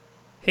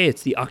Hey,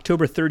 it's the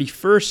October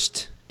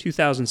 31st,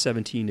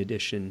 2017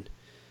 edition,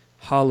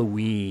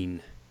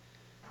 Halloween.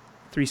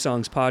 3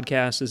 Songs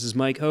Podcast. This is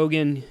Mike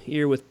Hogan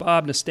here with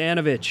Bob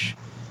Nastanovich.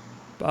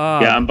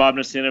 Bob. Yeah, I'm Bob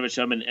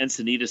Nastanovich. I'm in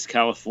Encinitas,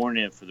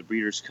 California for the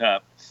Breeders'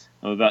 Cup.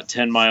 I'm about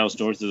 10 miles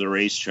north of the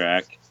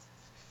racetrack,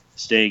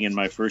 staying in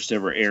my first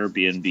ever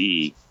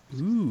Airbnb.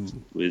 Ooh.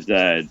 With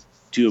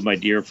two of my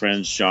dear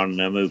friends, John and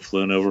Emma, who've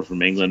flown over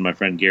from England, my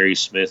friend Gary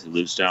Smith, who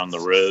lives down the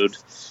road,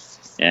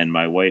 and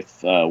my wife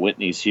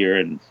Whitney's here,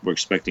 and we're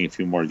expecting a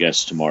few more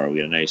guests tomorrow.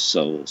 We got a nice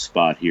little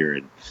spot here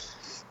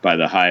by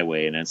the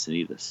highway in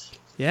Encinitas.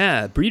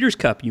 Yeah, Breeders'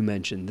 Cup you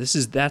mentioned.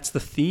 That's the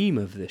theme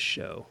of this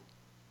show.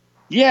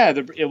 Yeah,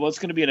 it's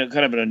going to be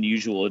kind of an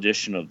unusual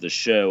edition of the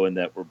show, in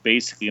that we're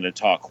basically going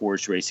to talk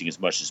horse racing as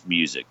much as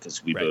music,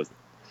 because we both,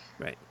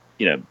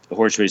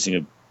 horse racing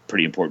is a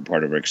pretty important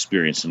part of our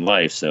experience in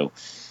life. So,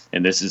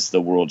 and this is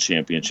the World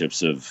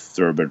Championships of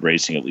Thoroughbred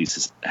Racing, at least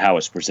is how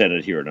it's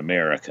presented here in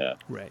America.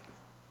 Right.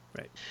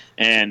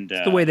 And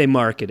it's the way they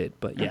market it,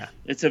 but yeah.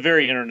 It's a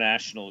very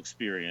international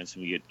experience,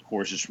 and we get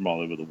horses from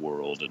all over the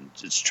world, and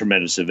it's a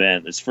tremendous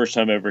event. It's the first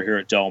time ever here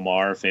at Del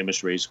Mar, a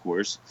famous race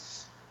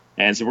course.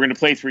 And so we're going to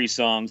play 3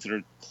 songs that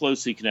are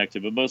closely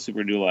connected, but mostly we're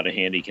going to do a lot of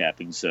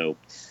handicapping. So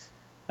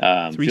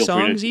 3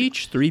 songs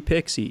each, 3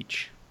 picks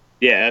each.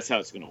 Yeah, that's how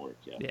it's going to work.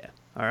 Yeah.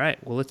 All right.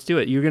 Well, let's do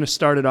it. You're going to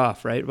start it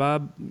off, right,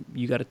 Bob?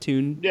 You got a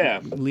tune? Yeah.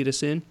 Lead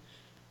us in?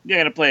 Yeah,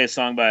 I'm going to play a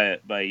song by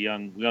a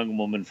young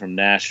woman from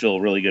Nashville,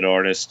 a really good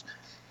artist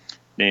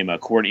named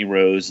Courtney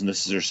Rose, and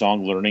this is her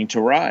song, Learning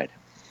to Ride.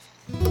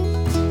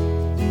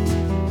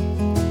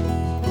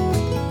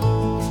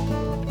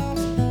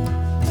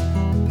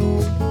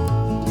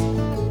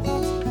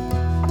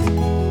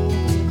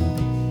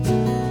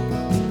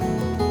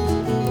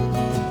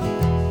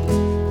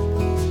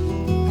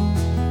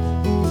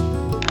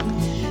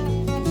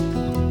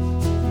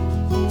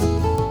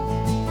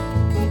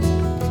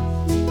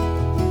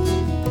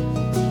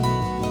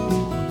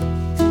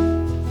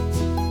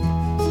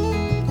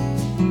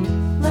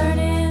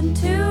 Learning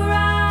to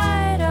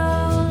ride,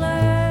 oh,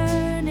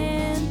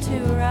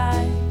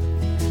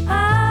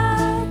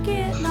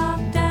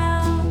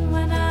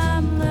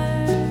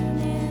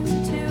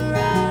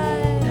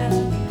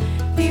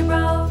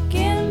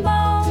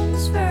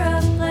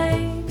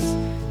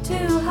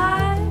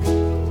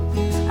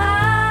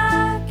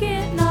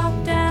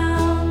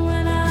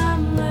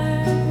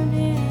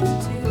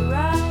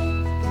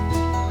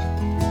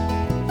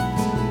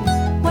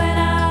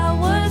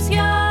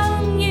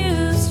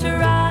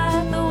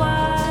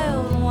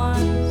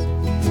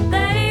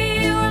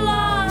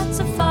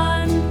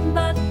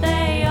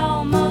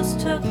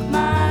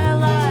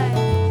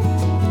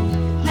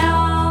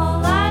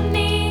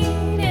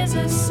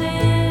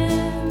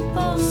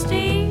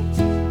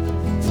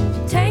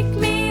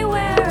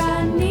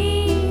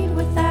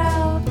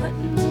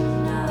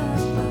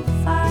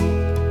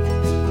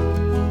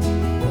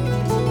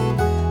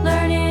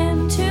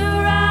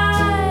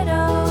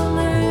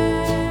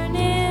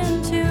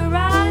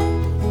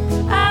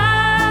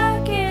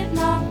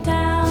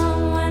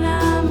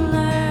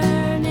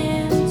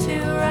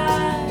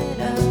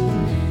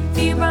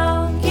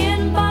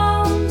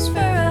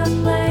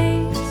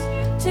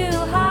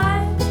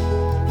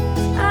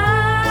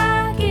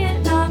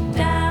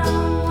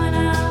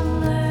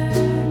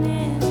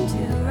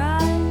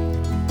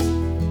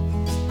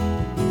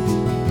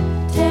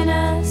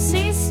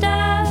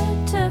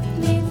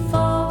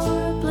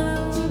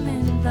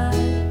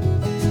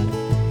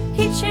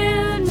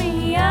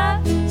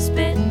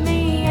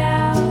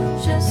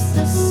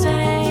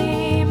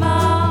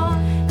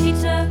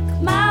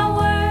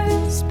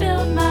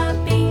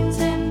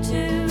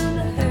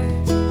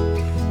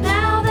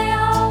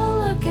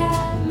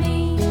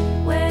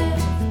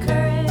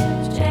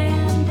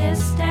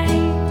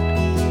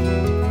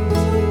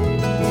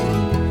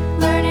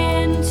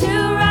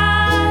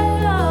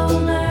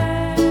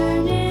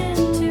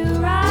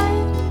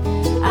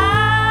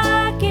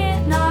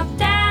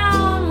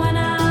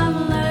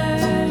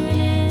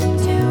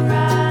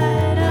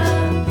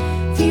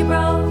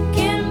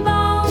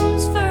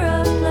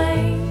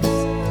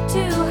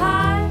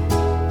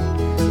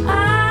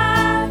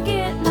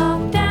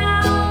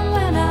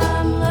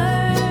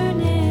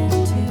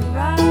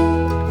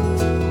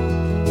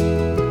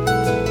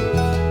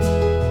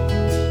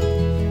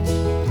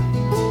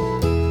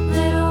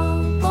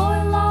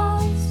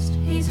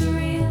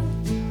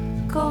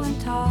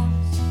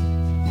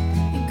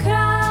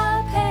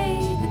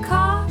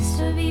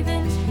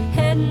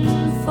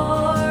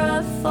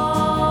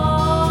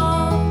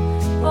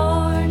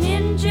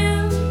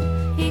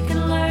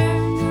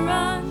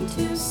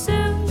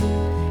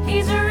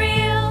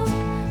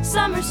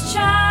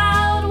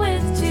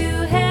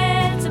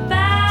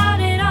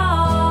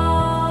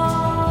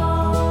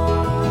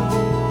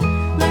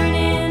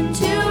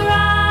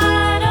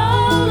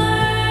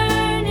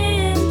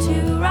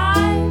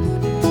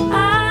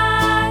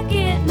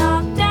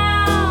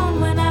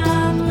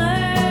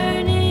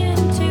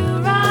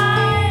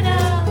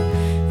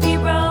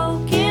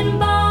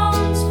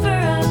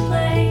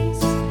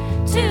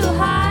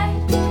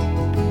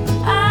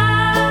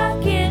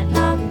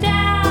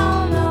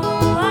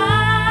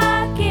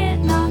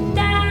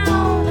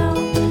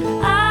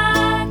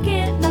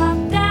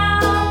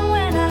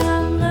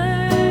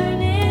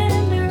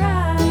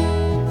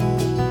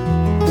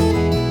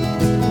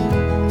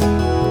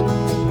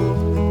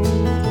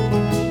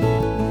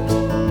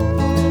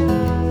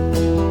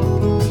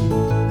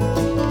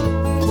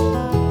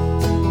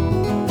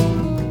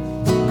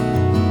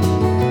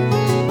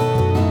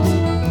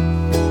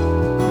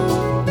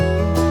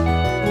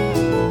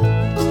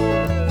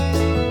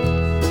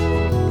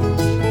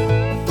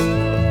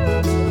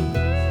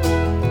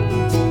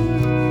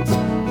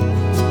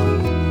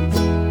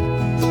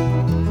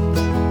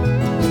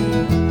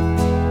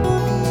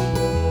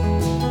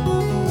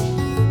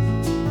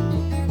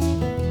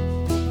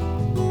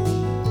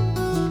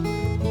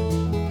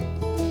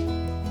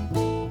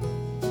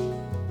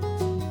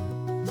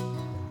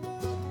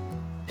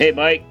 Hey,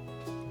 Mike.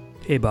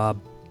 Hey,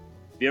 Bob.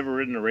 Have you ever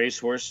ridden a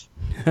racehorse?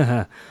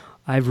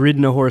 I've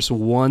ridden a horse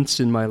once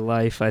in my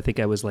life. I think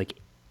I was like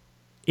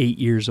 8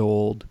 years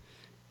old.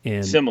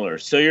 And similar.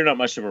 So you're not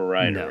much of a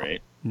rider,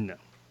 right? No. I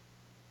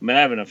mean, I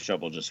have enough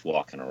trouble just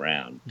walking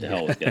around. To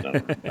hell with getting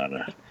on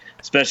a,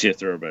 especially a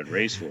thoroughbred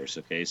racehorse.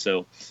 Okay,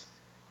 so,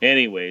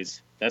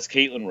 anyways, that's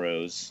Caitlin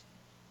Rose.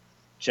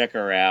 Check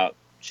her out.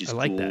 She's I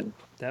like cool. that.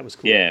 That was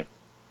cool. Yeah,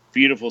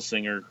 beautiful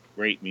singer,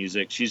 great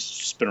music. She's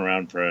just been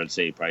around for, I'd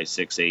say, probably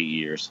 6-8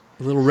 years.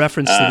 A little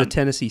reference to the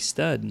Tennessee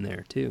Stud in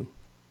there too.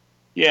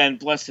 Yeah, and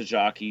bless the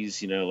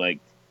jockeys. You know, like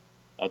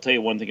I'll tell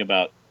you one thing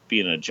about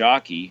being a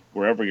jockey,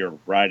 wherever you're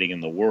riding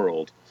in the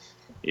world,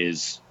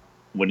 is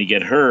when you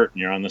get hurt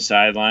and you're on the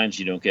sidelines,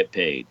 you don't get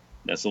paid.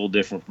 That's a little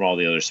different from all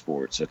the other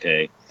sports,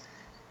 okay?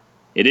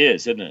 It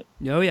is, isn't it?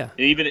 Oh, yeah.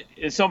 Even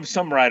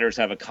some riders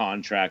have a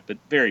contract, but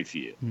very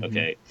few,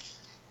 okay?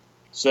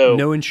 So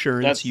no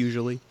insurance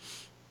usually.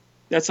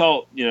 That's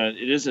all, you know,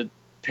 it is a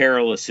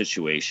perilous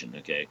situation,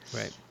 okay?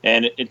 Right.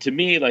 And to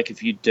me, like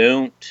if you've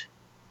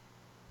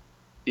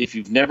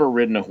never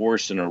ridden a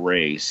horse in a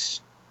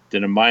race,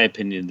 then in my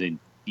opinion, then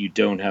you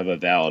don't have a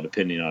valid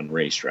opinion on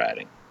race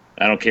riding.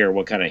 I don't care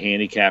what kind of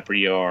handicapper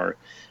you are,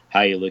 how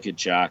you look at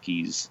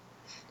jockeys.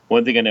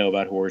 One thing I know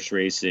about horse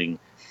racing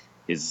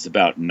is it's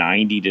about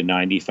 90 to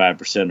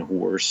 95%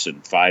 horse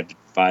and 5 to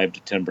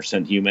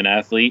 10% human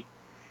athlete.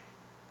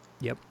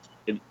 Yep.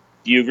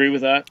 Do you agree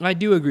with that? I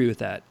do agree with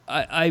that.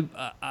 I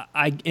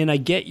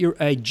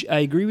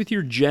agree with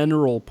your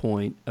general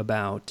point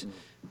about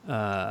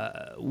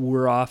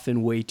we're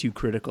often way too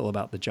critical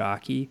about the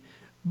jockey.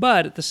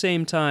 But at the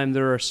same time,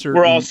 there are certain...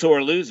 We're all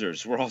sore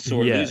losers. We're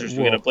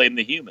going to blame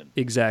the human.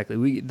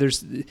 Exactly.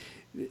 There's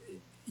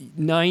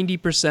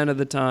 90% of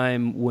the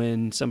time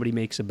when somebody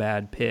makes a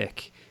bad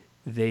pick,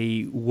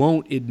 they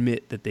won't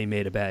admit that they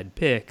made a bad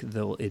pick.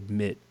 They'll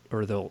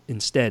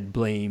instead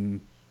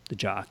blame the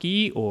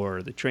jockey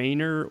or the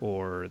trainer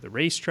or the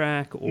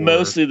racetrack. Or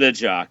mostly the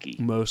jockey.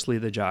 Mostly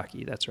the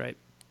jockey. That's right.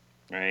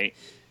 Right.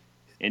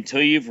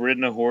 Until you've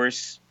ridden a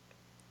horse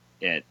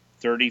at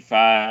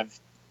 35...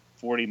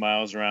 40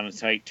 miles around a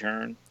tight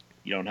turn,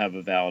 you don't have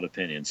a valid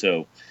opinion.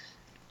 So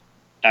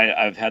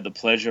I've had the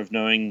pleasure of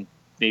knowing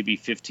maybe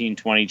 15,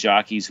 20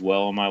 jockeys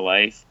well in my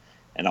life,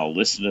 and I'll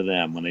listen to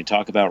them. When they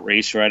talk about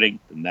race riding,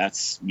 then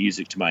that's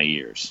music to my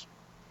ears.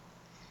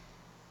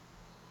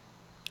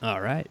 All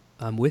right.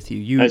 I'm with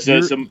you.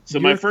 So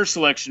my first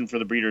selection for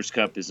the Breeders'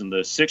 Cup is in the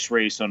 6th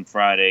race on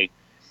Friday.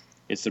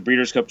 It's the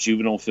Breeders' Cup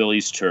Juvenile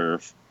Fillies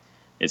Turf.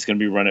 It's going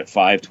to be run at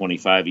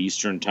 5:25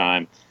 Eastern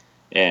Time.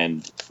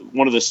 And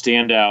one of the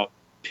standout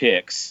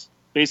picks,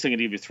 basically I'm going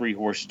to give you 3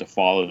 horses to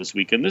follow this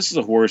weekend. This is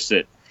a horse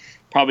that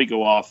probably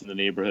go off in the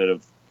neighborhood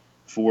of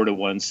 4-1,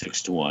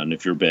 6-1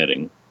 if you're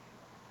betting.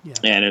 Yeah.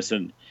 And it's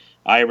an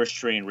Irish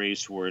trained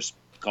racehorse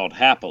called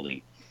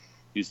Happily,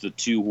 who's the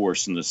 2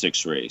 horse in the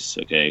 6th race,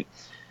 okay?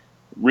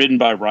 Ridden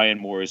by Ryan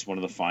Moore, is one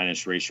of the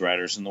finest race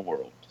riders in the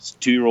world. It's a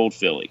 2-year-old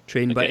filly.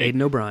 Trained by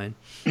Aidan O'Brien.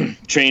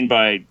 Trained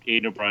by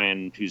Aidan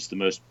O'Brien, who's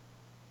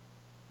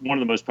one of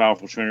the most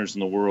powerful trainers in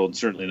the world, and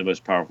certainly the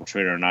most powerful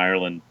trainer in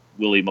Ireland,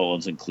 Willie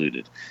Mullins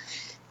included.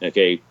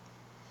 Okay.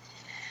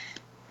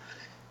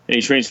 And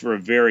he trains for a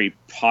very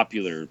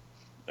popular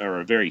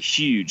or a very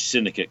huge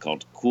syndicate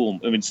called Cool.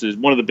 I mean, it's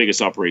one of the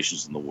biggest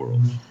operations in the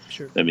world.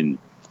 Sure. I mean,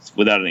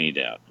 without any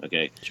doubt.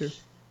 Okay. Sure.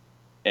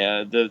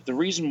 The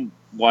reason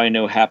why I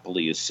know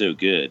Happily is so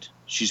good,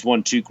 she's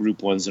won 2 Group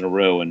 1s in a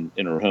row in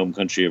her home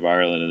country of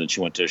Ireland, and then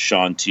she went to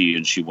Shanty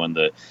and she won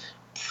the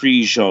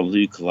Prix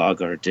Jean-Luc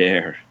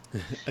Lagardère.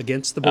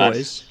 Against the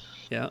boys.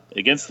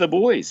 Against the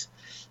boys,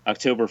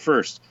 October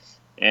 1st.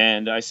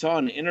 And I saw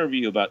an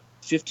interview about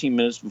 15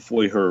 minutes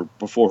before her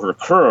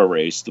Curragh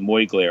race, the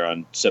Moyglare,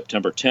 on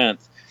September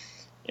 10th.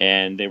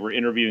 And they were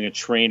interviewing a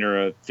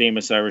trainer, a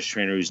famous Irish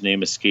trainer whose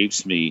name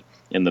escapes me,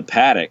 in the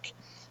paddock.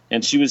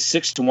 And she was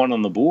 6-1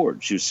 on the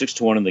board. She was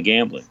 6-1 in the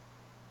gambling.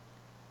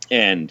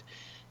 And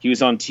he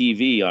was on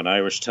TV, on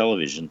Irish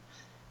television.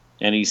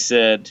 And he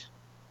said,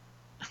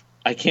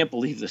 I can't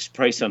believe this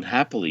price on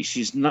Happily.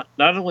 She's not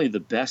only the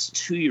best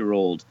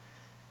 2-year-old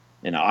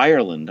in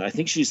Ireland, I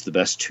think she's the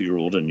best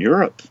 2-year-old in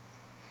Europe.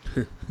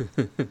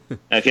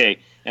 Okay,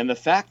 and the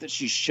fact that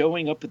she's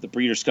showing up at the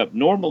Breeders' Cup,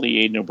 normally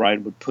Aidan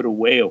O'Brien would put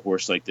away a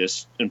horse like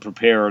this and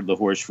prepare the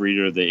horse for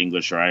either the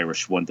English or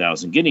Irish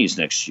 1,000 guineas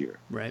next year.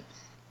 Right.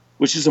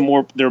 Which is a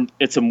more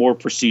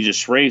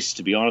prestigious race,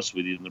 to be honest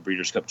with you, than the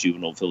Breeders' Cup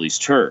Juvenile Fillies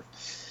Turf.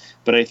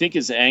 But I think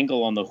his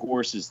angle on the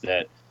horse is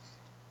that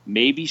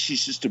maybe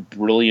she's just a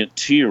brilliant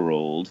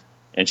 2-year-old,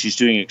 and she's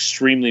doing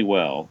extremely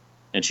well,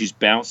 and she's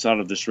bounced out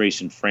of this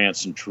race in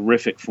France in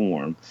terrific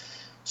form.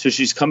 So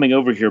she's coming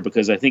over here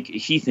because I think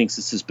he thinks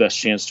it's his best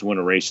chance to win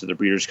a race at the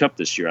Breeders' Cup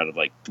this year out of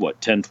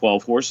 10,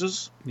 12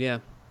 horses? Yeah.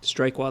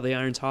 Strike while the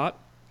iron's hot.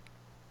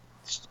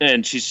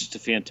 And she's just a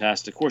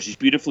fantastic horse. She's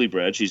beautifully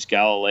bred. She's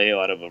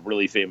Galileo out of a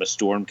really famous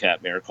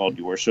Stormcat mare called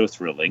You're So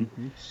Thrilling.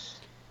 Mm-hmm.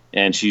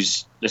 And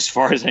she's, as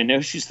far as I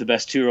know, she's the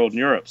best 2-year-old in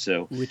Europe.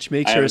 So, which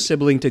makes her a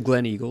sibling to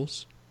Glen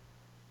Eagles.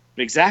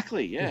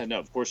 Exactly. Yeah. No.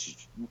 Of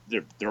course,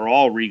 they're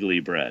all regally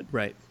bred.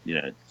 Right.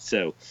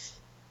 So,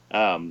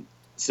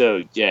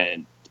 yeah.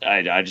 And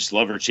I just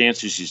love her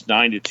chances. She's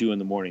 9-2 in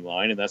the morning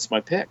line, and that's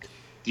my pick.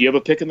 Do you have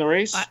a pick in the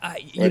race?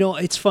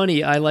 It's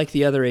funny. I like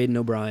the other Aidan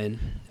O'Brien.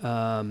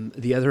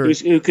 The other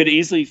who could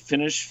easily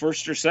finish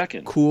first or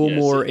second.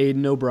 Coolmore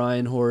Aidan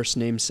O'Brien horse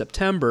named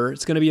September.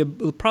 It's going to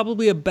be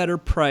probably a better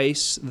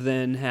price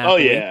than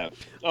Happily.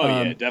 Oh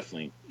yeah,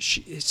 definitely.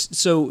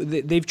 So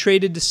they've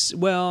traded.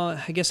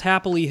 I guess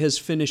Happily has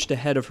finished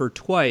ahead of her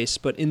twice,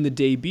 but in the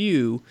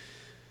debut,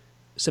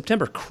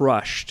 September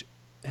crushed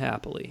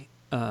Happily.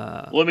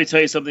 Let me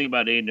tell you something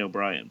about Aidan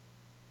O'Brien.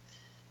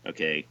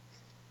 Okay.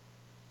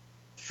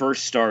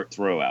 First start,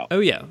 throw out. Oh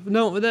yeah,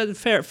 no, that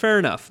fair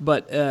enough.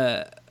 But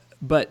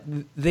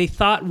they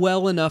thought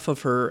well enough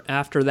of her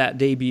after that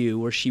debut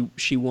where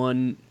she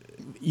won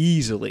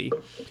easily.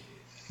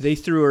 They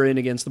threw her in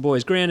against the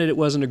boys. Granted, it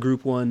wasn't a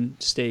Group 1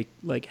 stake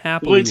like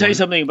Happily. Let me tell you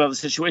something about the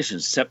situation.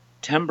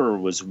 September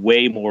was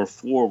way more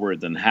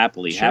forward than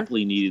Happily. Sure.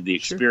 Happily needed the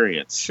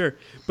experience. Sure.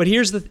 But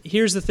here's the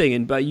thing,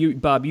 and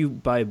Bob, you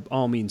by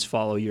all means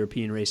follow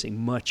European racing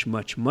much,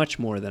 much, much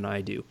more than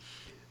I do.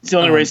 It's the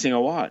only racing I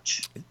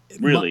watch.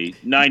 Really,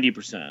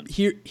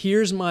 90%.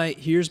 Here's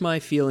my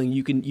feeling.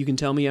 You can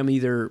tell me I'm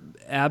either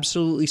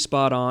absolutely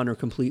spot on or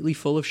completely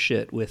full of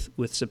shit with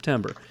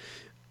September.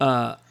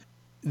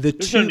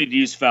 There's no need to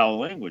use foul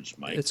language,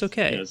 Mike. It's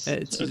okay. It's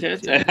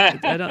okay.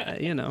 I don't.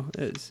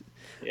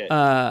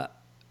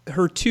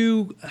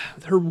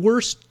 Her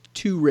worst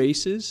two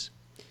races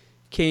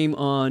came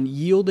on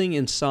yielding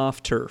and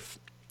soft turf.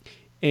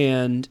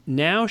 And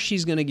now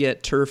she's going to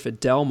get turf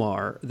at Del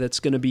Mar that's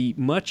going to be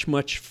much,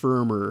 much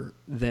firmer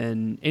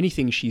than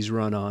anything she's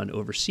run on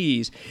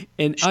overseas.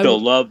 And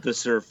she'll love the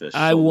surface.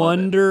 I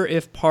wonder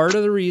if part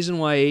of the reason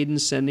why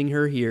Aidan's sending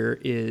her here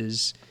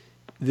is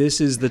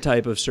this is the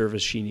type of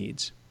surface she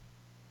needs.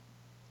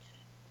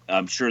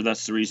 I'm sure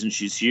that's the reason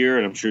she's here,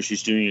 and I'm sure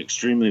she's doing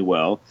extremely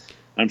well.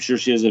 I'm sure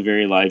she has a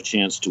very live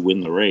chance to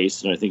win the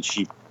race, and I think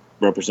she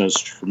represents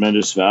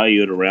tremendous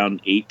value at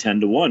around 8-10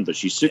 to 1, but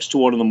she's 6 to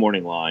 1 in the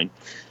morning line.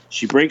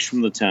 She breaks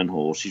from the 10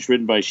 hole. She's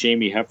ridden by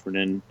Shamie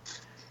Heffernan.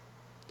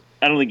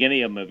 I don't think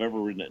any of them have ever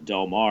ridden at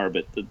Del Mar,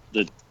 but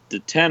the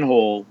 10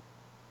 hole,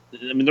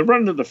 I mean, the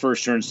run to the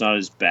first turn's not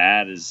as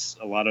bad as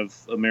a lot of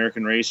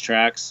American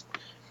racetracks,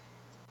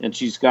 and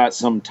she's got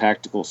some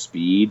tactical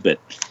speed, but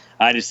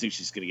I just think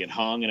she's going to get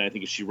hung, and I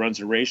think if she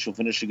runs a race, she'll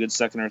finish a good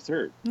second or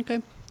third.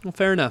 Okay. Well,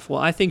 fair enough.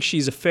 Well, I think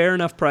she's a fair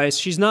enough price.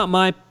 She's not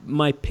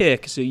my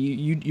pick. So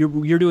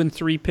you're doing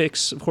 3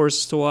 picks of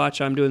horses to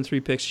watch. I'm doing 3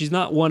 picks. She's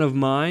not one of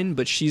mine,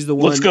 but she's the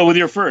one. Let's go with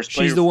your first.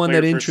 She's the one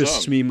that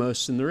interests me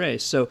most in the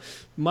race. So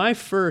my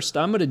first,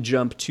 I'm going to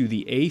jump to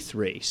the 8th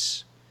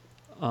race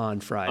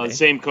on Friday.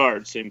 Same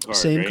card. Same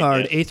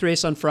card. Yes. 8th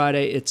race on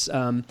Friday. It's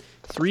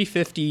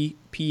 3:50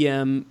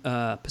 p.m.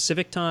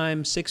 Pacific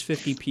time,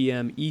 6:50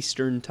 p.m.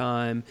 Eastern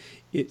time.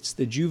 It's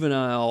the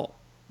juvenile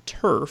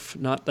turf,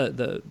 not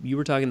the you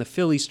were talking the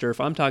Phillies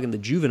turf. I'm talking the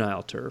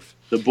juvenile turf.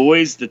 The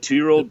boys, the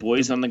 2-year-old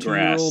boys on the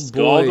grass,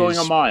 all going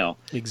a mile.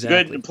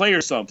 Exactly. Good. Play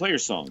your song.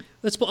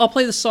 I'll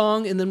play the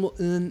song, and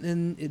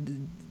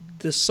then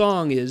the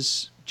song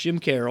is Jim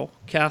Carroll,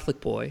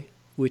 Catholic Boy,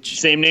 which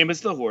same name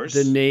as the horse.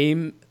 The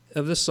name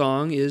of the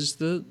song is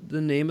the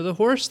name of the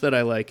horse that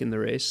I like in the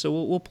race. So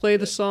we'll play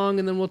the song,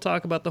 and then we'll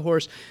talk about the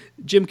horse.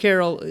 Jim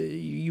Carroll,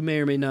 you may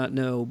or may not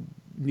know,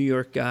 New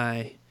York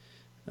guy.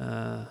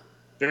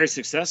 Very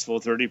successful,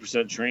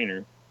 30%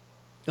 trainer.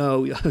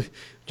 Oh,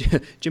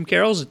 Jim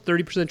Carroll's a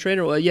 30%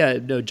 trainer. Well, yeah,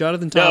 no,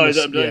 Jonathan Thomas.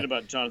 No, I'm talking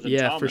about Jonathan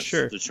Thomas. Yeah, for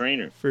sure, the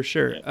trainer. For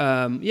sure.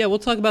 Yeah. We'll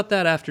talk about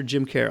that after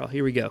Jim Carroll.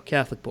 Here we go,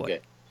 Catholic Boy. Okay.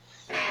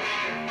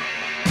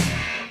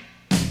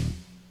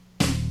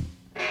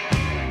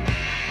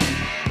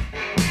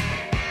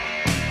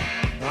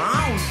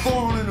 I was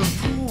born in a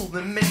pool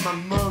that made my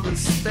mother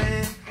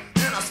stand,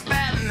 and I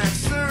spat in that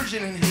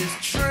surgeon in his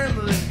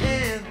trembling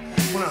hand.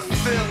 When I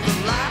felt the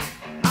light,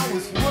 I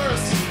was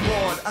worse than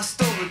bored. I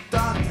stole the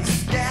doctor's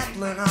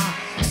scalpel and I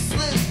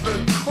slit the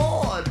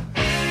cord.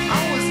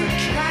 I was a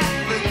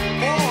Catholic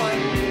boy,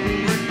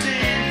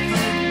 redeemed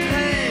through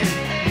pain,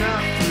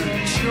 not through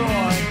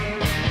joy.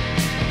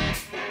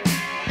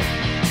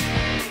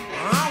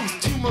 I was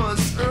 2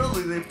 months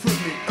early, they put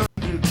me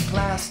under the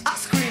class. I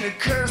screamed and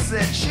cursed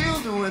at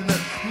children when the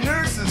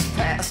nurses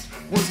passed.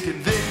 Was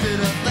convicted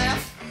of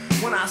theft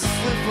when I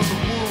slipped from the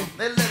womb.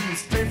 They led me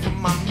straight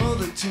from my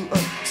mother to a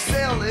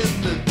cell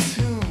in the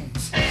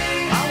tombs.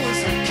 I was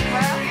a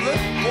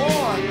Catholic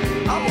boy.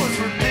 I was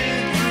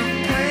redeemed through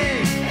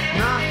pain,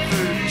 not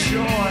through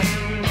joy.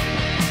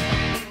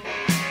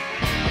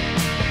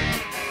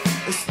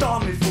 They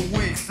starved me for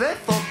weeks. They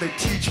thought they'd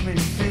teach me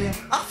fear.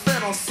 I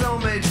fed on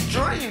cellmates'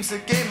 dreams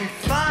that gave me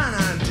fine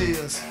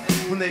ideas.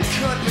 When they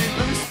cut me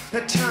loose,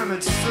 that time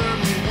had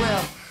served me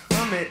well.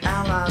 I made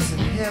allies in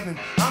heaven,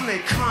 I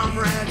made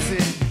comrades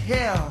in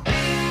hell.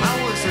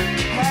 I was a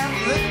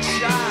Catholic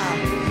child.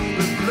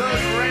 The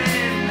blood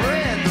ran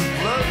red, the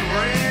blood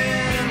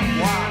ran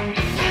wild.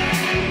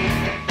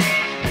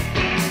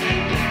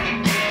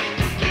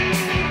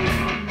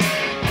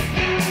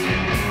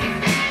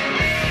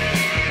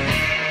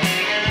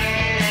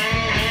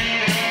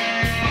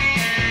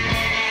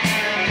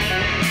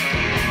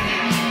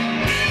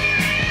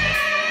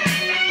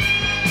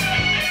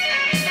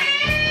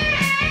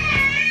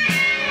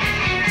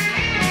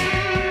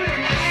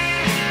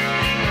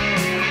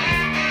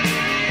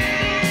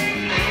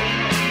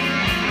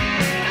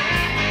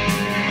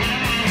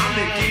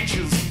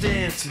 angels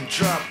dance and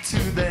drop to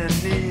their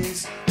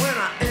knees. When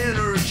I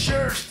enter a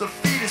church, the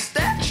feet of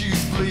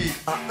statues bleed.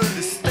 I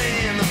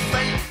understand the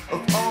fate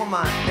of all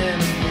my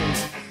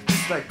enemies,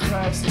 just like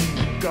Christ in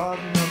the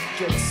Garden of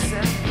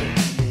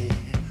Gethsemane.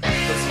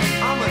 'Cause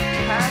I'm a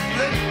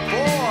Catholic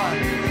boy,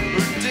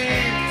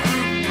 redeemed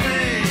through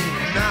pain,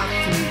 not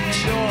through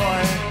joy.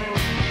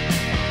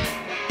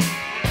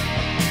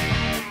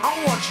 I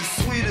want your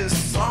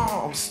sweetest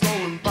song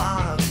stolen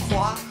by a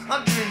choir. I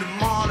dreamed of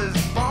martyrs'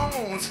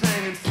 bones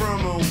hanging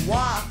from a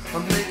wire. I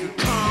make a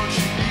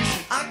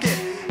contribution, I get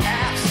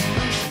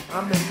absolution.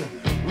 I make a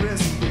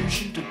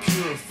resolution to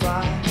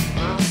purify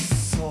my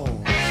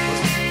soul.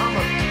 'Cause I'm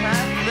a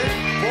Catholic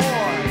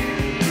boy,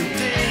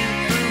 redeemed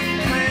through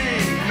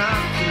pain,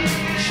 not through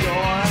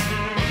joy.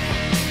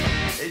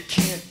 It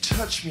can't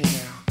touch me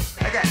now.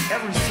 I got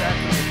every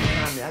sacrament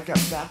behind me. I got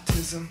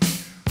baptism,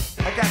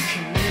 I got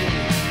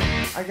communion,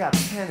 I got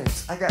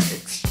penance, I got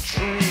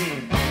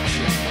extreme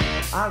unction,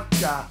 I've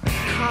got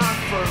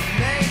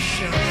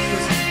confirmation.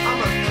 'Cause I'm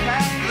a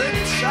Catholic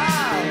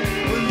child.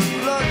 When the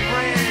blood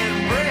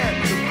ran red,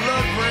 the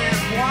blood ran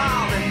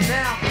wild. And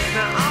now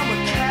I'm a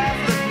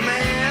Catholic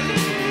man.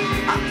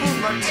 I put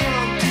my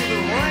tongue to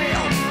the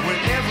rail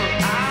whenever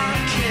I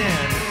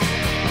can.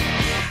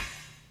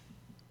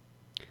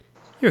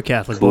 You're a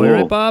Catholic boy,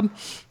 right, Bob?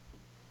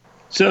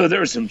 So there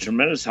were some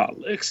tremendous hot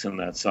licks in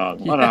that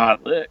song. A lot of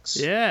hot licks.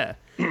 Yeah.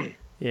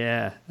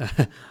 Yeah.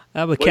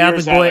 I'm a What year Catholic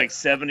was that, boy. like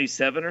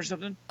 77 or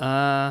something?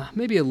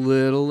 Maybe a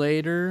little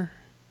later.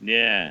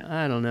 Yeah.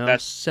 I don't know.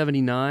 That's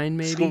 79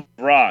 maybe. School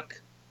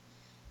rock.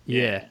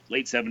 Yeah.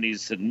 Late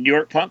 70s New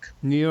York punk.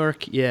 New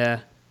York, yeah.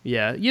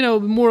 Yeah. You know,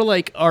 more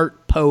like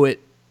art poet,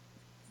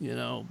 you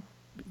know,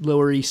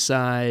 Lower East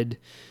Side,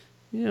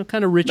 you know,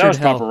 kind of Richard That was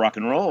Hell. proper rock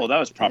and roll. That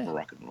was proper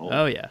rock and roll.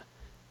 Oh, yeah.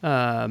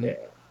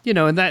 You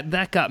know, and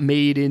that got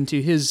made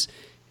into his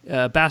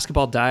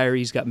Basketball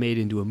Diaries got made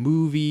into a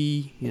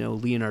movie, you know,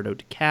 Leonardo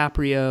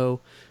DiCaprio.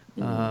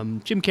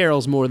 Jim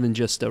Carroll's more than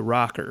just a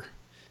rocker.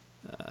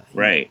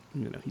 Right.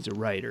 You know, he's a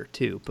writer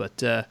too.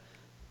 But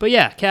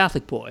yeah,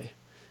 Catholic boy.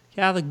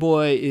 Catholic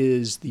boy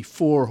is the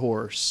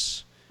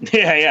 4-horse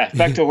Yeah.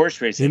 Back to horse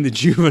racing. in the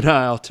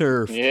juvenile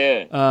turf.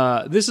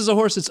 Yeah. This is a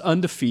horse that's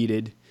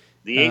undefeated.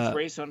 The 8th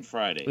race on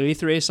Friday. The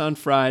 8th race on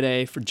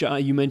Friday for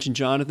you mentioned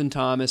Jonathan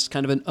Thomas,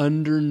 kind of an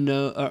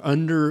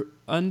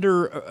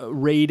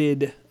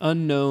underrated,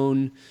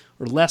 unknown,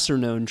 or lesser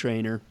known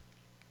trainer.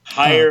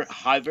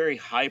 Very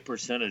high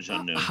percentage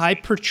unknown. High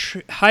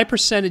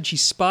percentage. He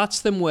spots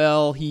them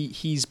well.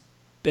 He's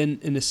been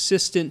an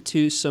assistant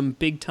to some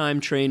big time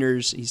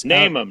trainers.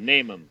 Name them.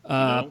 You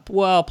know?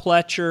 Well,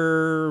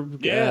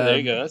 Pletcher. Yeah, there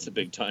you go. That's a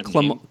big time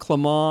name.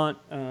 Clement.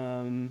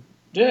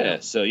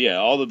 So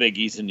all the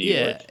biggies in New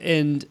York.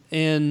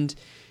 and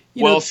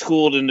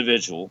well-schooled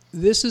individual.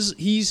 This is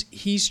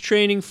he's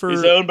training for.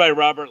 He's owned by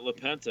Robert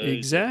LaPenta.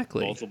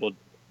 Exactly.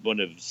 One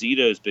of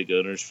Zito's big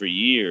owners for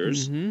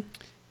years. Mm-hmm.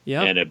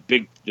 Yeah. And a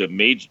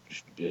major.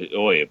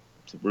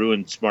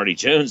 Ruined Smarty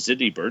Jones,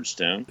 didn't he?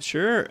 Birdstown.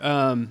 Sure.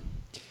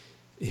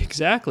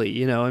 Exactly.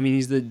 You know, I mean,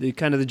 he's the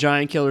kind of the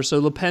giant killer.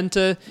 So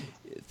LaPenta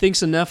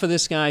thinks enough of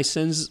this guy,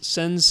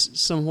 sends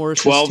some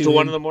horses 12 to to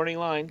 1 him. in the morning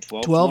line.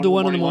 12 to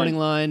 1 in the morning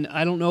line.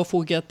 I don't know if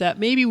we'll get that.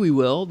 Maybe we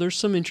will. There's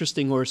some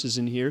interesting horses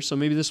in here, so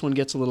maybe this one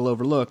gets a little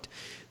overlooked.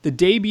 The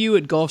debut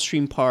at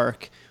Gulfstream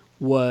Park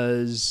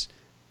was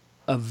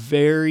a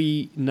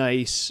very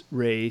nice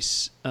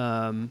race.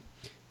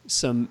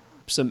 Some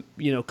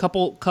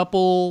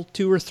couple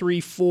 2 or 3,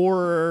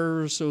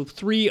 4, so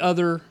 3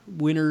 other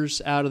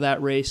winners out of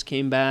that race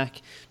came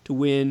back to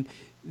win.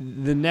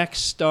 The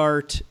next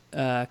start,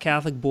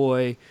 Catholic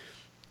boy,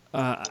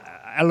 I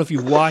don't know if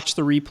you've watched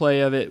the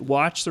replay of it.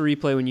 Watch the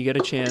replay when you get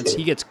a chance.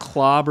 He gets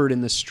clobbered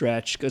in the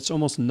stretch, gets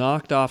almost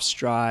knocked off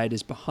stride,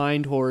 is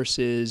behind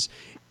horses,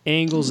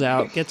 angles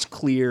out, gets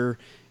clear,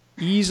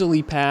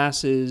 easily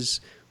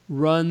passes,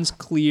 runs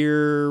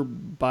clear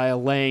by a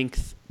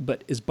length,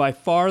 but is by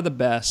far the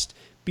best.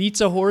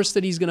 Beats a horse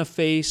that he's going to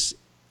face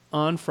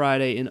on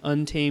Friday in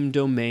Untamed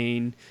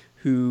Domain,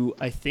 who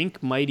I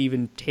think might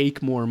even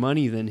take more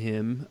money than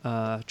him,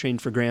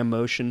 trained for Graham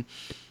Motion.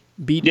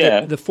 The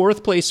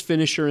 4th place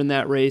finisher in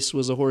that race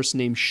was a horse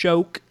named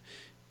Shoke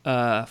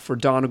for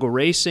Donegal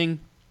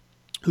Racing,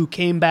 who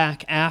came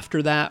back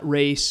after that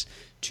race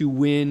to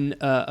win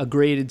a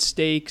graded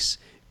stakes,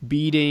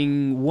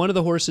 beating one of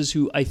the horses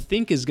who I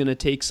think is going to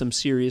take some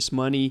serious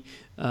money,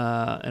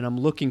 and I'm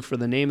looking for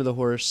the name of the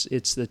horse.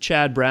 It's the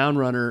Chad Brown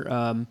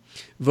runner,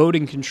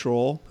 Voting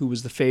Control, who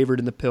was the favorite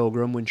in the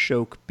Pilgrim when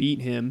Shoke beat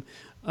him.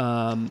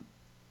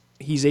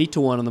 He's 8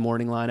 to 1 on the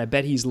morning line. I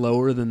bet he's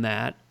lower than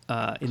that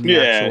in the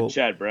actual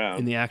Chad Brown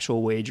in the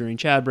actual wagering.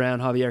 Chad Brown,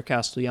 Javier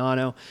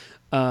Castellano.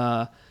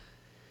 I'm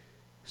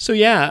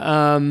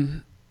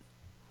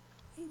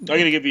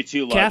going to give you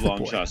 2 live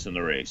long shots in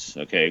the race.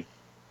 Okay,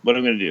 what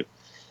I'm going to do?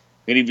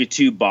 I'm going to give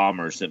you 2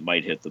 bombers that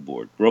might hit the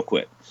board real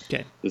quick.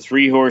 Okay. The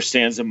 3-horse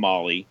Stanza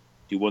Molly,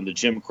 who won the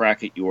Jim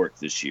Crackett York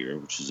this year,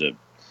 which is a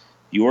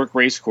York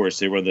race course.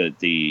 They run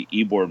the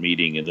Ebor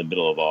meeting in the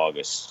middle of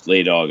August,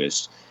 late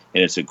August,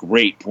 and it's a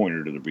great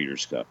pointer to the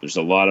Breeders' Cup. There's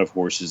a lot of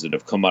horses that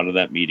have come out of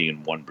that meeting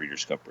and won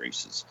Breeders' Cup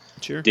races.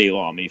 Sure.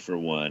 Daylami for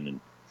one, and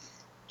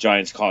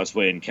Giants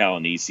Causeway and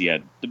Calanese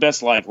had the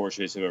best live horse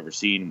race I've ever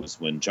seen was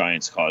when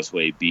Giants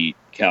Causeway beat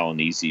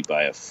Calanese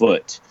by a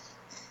foot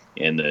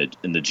in the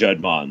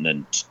Juddmonte. And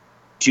then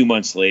 2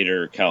 months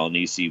later,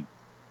 Calanese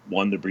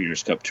won the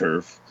Breeders' Cup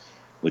Turf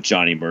with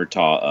Johnny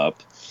Murtaugh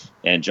up,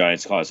 and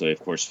Giants Causeway,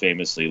 of course,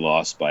 famously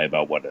lost by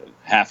about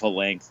half a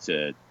length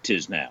to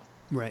Tis Now.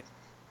 Right.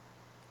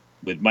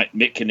 With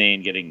Mick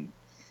Kinane getting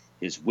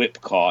his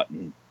whip caught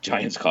in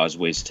Giants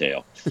Causeway's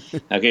tail.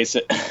 Okay, so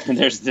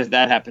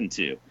that happened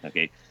too.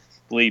 Okay,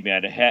 believe me, I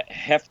had a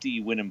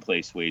hefty win and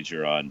place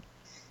wager on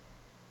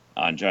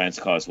Giants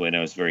Causeway, and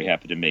I was very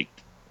happy to make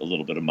a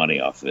little bit of money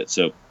off of it.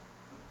 So,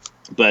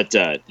 but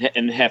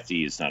and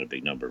hefty is not a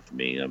big number for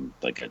me. I'm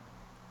like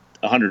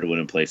 100 to win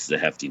and place is a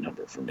hefty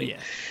number for me. Yeah.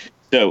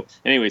 So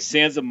anyway,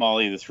 Sansa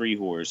Molly, the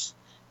 3-horse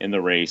in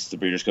the race, the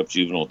Breeders' Cup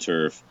Juvenile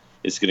Turf,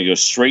 is going to go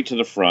straight to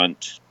the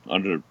front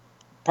under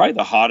probably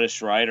the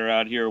hottest rider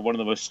out here, one of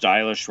the most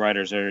stylish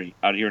riders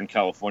out here in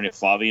California,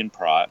 Flavien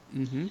Prat.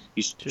 Mm-hmm.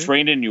 He's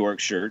trained in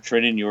Yorkshire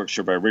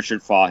by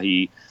Richard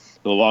Fahey,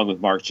 who along with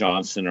Mark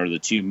Johnson are the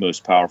two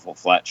most powerful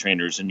flat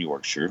trainers in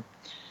Yorkshire.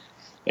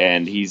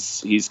 And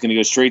he's going to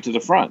go straight to the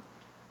front.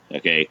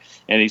 Okay.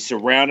 And he's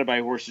surrounded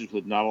by horses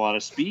with not a lot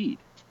of speed.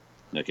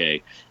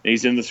 Okay. And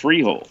he's in the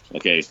 3-hole.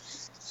 Okay.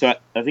 So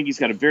I think he's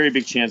got a very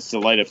big chance to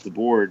light up the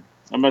board.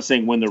 I'm not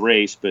saying win the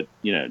race, but,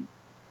 yeah.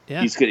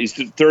 He's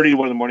 30 to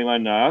 1 in the morning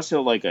line. Now, I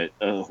also like a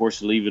horse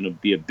to even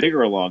be a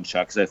bigger long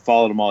shot because I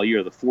followed him all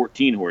year, the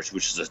 14 horse,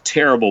 which is a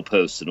terrible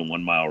post in a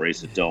 1 mile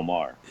race at Del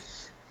Mar.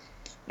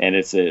 And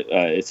it's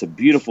a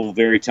beautiful,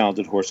 very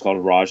talented horse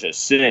called Raja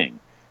Singh,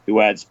 who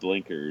adds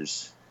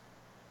blinkers.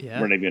 Yeah.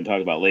 We're not even going to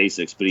talk about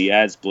Lasix, but he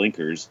adds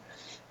blinkers.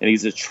 And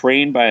he's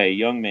trained by a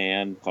young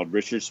man called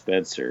Richard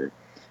Spencer,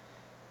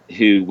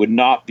 who would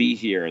not be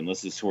here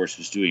unless this horse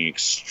was doing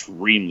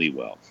extremely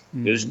well.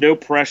 Mm-hmm. There's no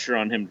pressure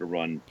on him to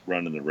run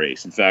in the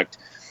race. In fact,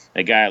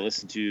 a guy I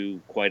listen to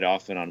quite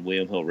often on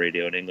William Hill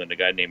Radio in England, a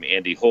guy named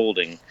Andy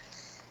Holding,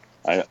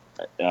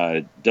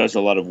 does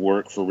a lot of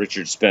work for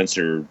Richard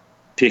Spencer,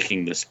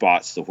 picking the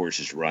spots the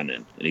horses run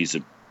in.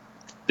 And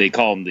they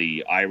call him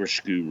the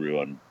Irish guru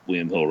on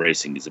William Hill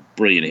Racing. He's a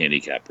brilliant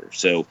handicapper.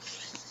 So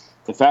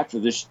the fact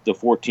that the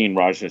 14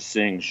 Raja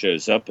Singh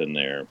shows up in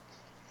there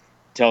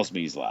tells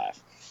me he's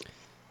live.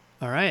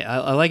 All right,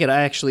 I like it.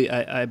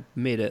 I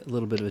made a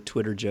little bit of a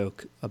Twitter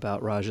joke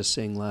about Raja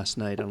Singh last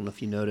night. I don't know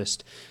if you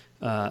noticed.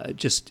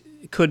 Just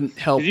couldn't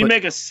help. Did you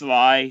make a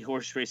sly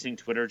horse racing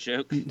Twitter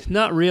joke?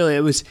 Not really.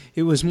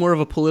 It was more of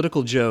a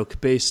political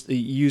joke based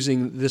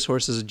using this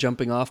horse as a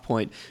jumping off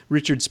point.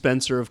 Richard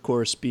Spencer, of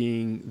course,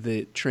 being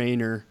the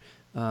trainer,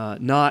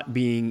 not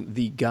being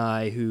the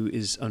guy who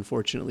is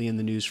unfortunately in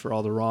the news for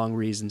all the wrong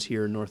reasons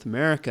here in North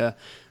America.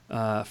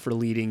 For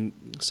leading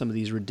some of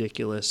these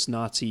ridiculous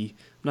Nazi.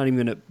 I'm not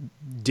even going to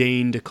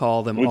deign to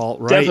call them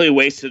alt-right. Definitely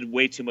wasted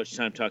way too much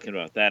time talking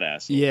about that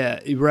asshole. Yeah,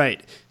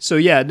 right. So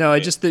yeah, no,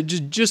 just the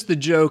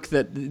joke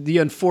that the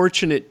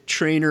unfortunate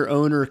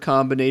trainer-owner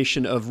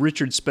combination of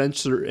Richard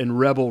Spencer and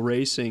Rebel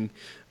Racing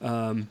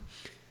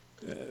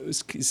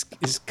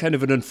is kind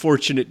of an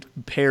unfortunate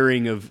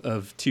pairing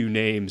of two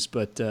names,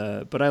 but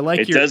I like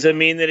it. Doesn't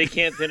mean that he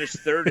can't finish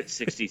third at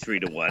 63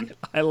 to 1.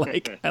 I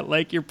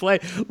like your play.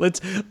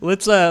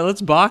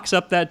 Let's box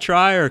up that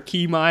try or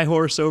key my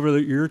horse over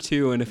your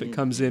two, and if it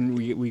comes in,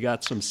 we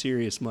got some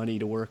serious money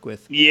to work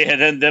with. Yeah,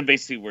 then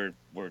basically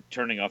we're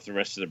turning off the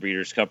rest of the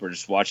Breeders' Cup. We're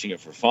just watching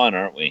it for fun,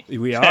 aren't we?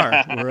 We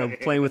are. We're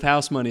playing with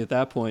house money at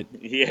that point.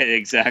 Yeah,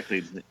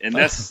 exactly. And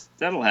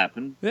that'll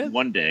happen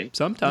one day.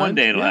 Sometime. One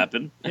day it'll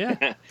happen.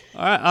 Yeah.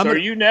 All right. Are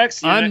you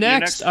next? I'm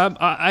next.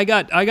 I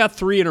got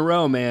 3 in a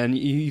row, man.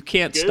 You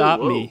can't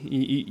stop me.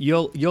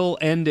 You'll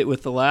end it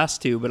with the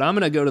last 2, but I'm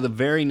going to go to the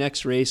very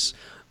next race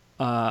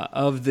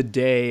of the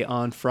day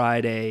on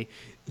Friday.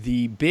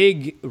 The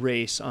big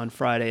race on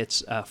Friday.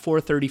 It's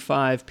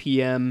 4:35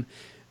 p.m.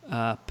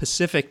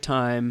 Pacific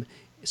time,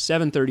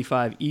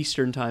 7:35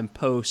 Eastern time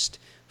post.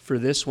 For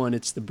this one,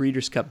 it's the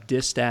Breeders' Cup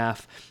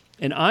Distaff.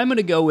 And I'm going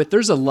to go with,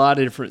 there's a lot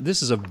of different,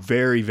 this is a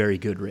very, very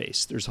good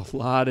race. There's a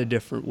lot of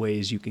different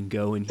ways you can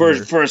go in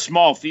here. For a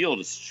small field,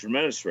 it's a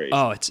tremendous race.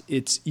 Oh,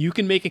 it's you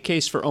can make a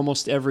case for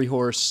almost every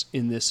horse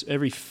in this,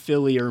 every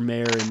filly or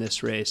mare in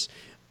this race.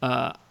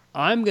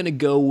 I'm going to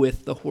go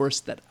with the horse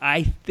that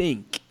I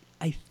think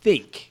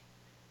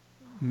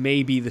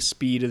may be the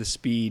speed of the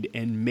speed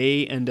and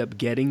may end up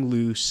getting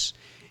loose.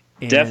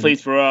 Definitely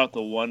throw out the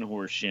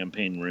 1-horse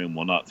Champagne Room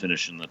will not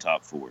finish in the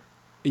top 4.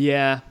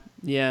 Yeah.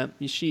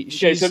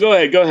 Okay, so go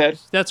ahead.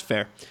 That's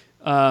fair.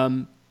 But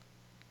I'm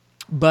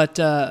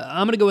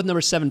going to go with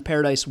number 7,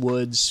 Paradise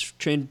Woods.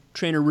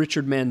 Trainer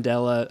Richard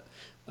Mandella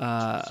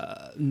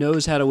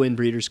knows how to win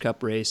Breeders'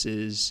 Cup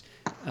races.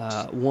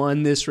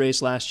 Won this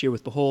race last year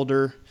with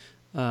Beholder.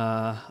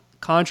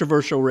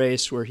 Controversial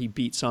race where he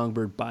beat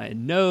Songbird by a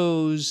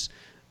nose.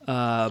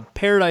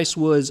 Paradise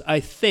Woods, I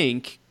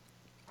think,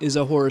 is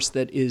a horse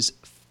that is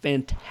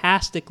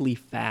fantastically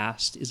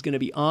fast, is going to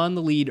be on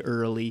the lead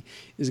early,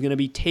 is going to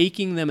be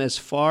taking them as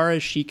far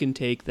as she can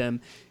take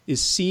them,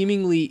 is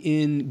seemingly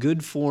in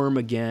good form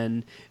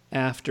again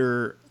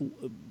after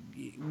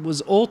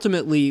was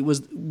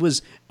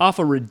off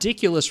a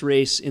ridiculous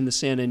race in the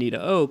Santa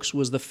Anita Oaks,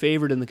 was the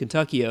favorite in the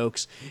Kentucky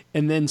Oaks,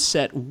 and then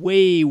set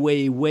way,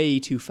 way, way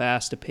too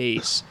fast a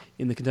pace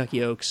in the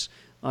Kentucky Oaks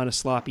on a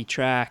sloppy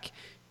track,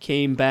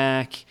 came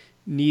back,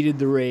 needed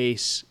the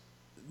race,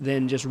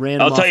 then just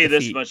ran. I'll tell you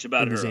this much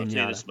about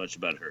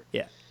her.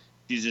 Yeah,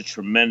 she's a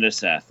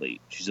tremendous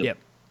athlete. She's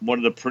one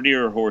of the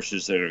prettier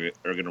horses that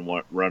are going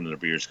to run in the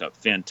Breeders' Cup.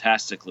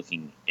 Fantastic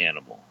looking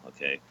animal.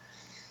 Okay,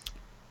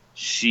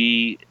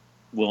 she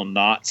will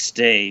not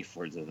stay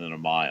further than a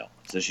mile,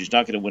 so she's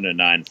not going to win a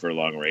 9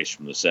 furlong race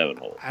from the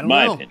 7-hole. I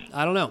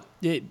don't know.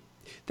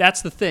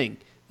 That's the thing.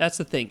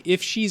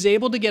 If she's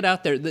able to get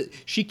out there,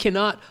 she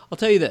cannot. I'll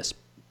tell you this: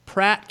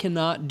 Pratt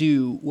cannot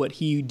do what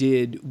he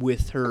did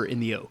with her in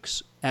the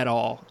Oaks at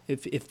all.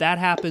 If that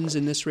happens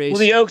in this race, well,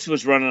 the Oaks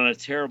was run on a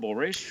terrible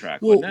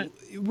racetrack, wasn't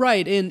it?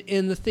 Right,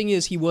 and the thing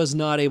is, he was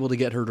not able to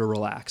get her to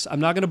relax. I'm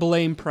not going to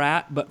blame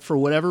Pratt, but for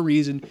whatever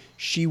reason,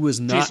 she was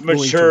not. She's going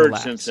to matured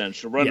relax. since then.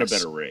 She'll run a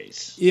better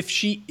race. If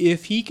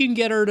he can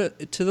get her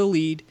to the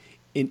lead,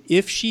 and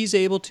if she's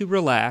able to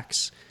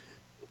relax,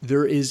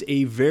 there is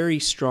a very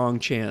strong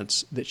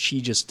chance that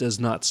she just does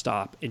not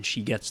stop and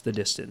she gets the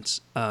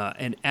distance.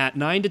 And at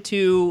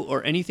 9-2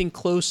 or anything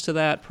close to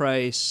that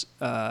price,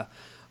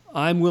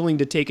 I'm willing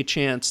to take a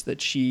chance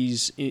that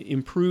she's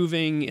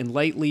improving and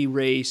lightly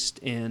raced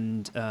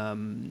and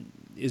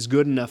is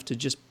good enough to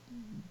just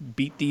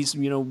beat these,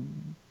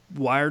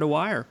 wire to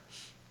wire.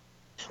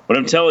 What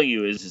I'm telling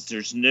you is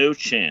there's no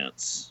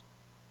chance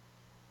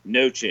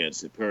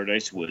that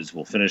Paradise Woods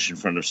will finish in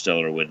front of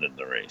Stellar Wind in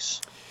the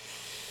race.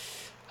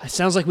 It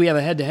sounds like we have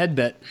a head-to-head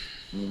bet.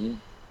 Mm-hmm.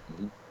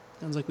 Mm-hmm.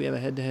 Sounds like we have a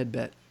head-to-head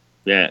bet.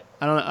 Yeah.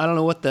 I don't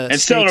know what the and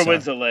Stellar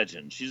Wind's are. a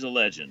legend. She's a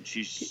legend.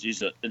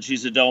 She's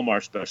a Del Mar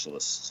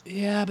specialist.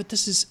 Yeah, but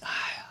this is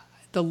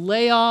the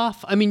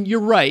layoff. I mean, you're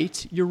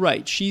right.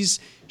 She's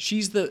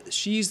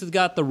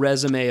got the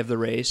resume of the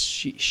race.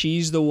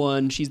 She's the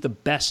one. She's the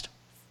best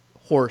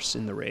horse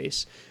in the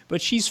race.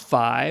 But she's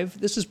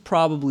 5. This is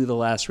probably the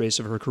last race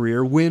of her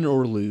career, win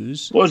or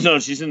lose. Well, no,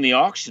 she's in the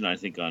auction, I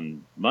think,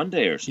 on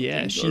Monday or something.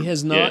 Yeah, she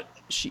has not.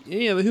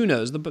 Yeah. But who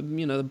knows? The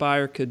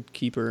buyer could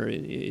keep her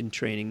in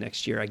training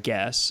next year, I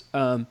guess.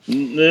 No,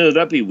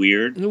 that'd be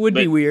weird. It would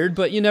be weird,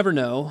 but you never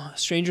know.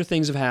 Stranger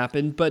things have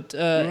happened. But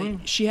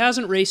she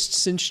hasn't raced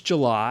since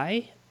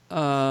July.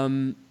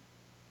 Doesn't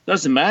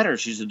matter.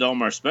 She's a Del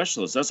Mar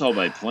specialist. That's all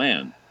by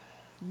plan.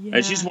 Yeah.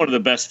 And she's one of the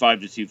best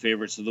 5-2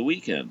 favorites of the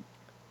weekend.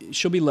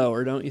 She'll be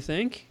lower, don't you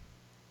think?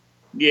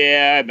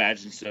 Yeah, I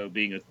imagine so.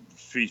 Being a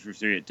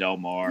 3-3 at Del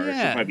Mar,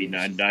 yeah. She'll probably be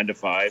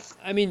 9-5.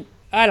 I mean,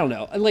 I don't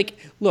know.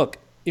 Look,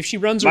 if she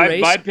runs a race,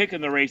 my pick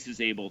in the race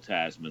is Abel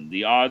Tasman.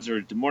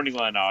 The morning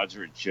line odds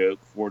are a joke,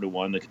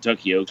 4-1. The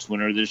Kentucky Oaks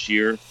winner this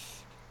year.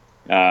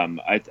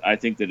 I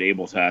think that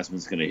Abel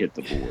Tasman's going to hit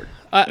the board.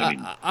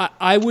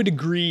 I would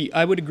agree.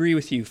 I would agree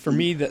with you. For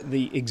me,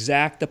 the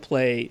exacta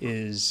play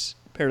is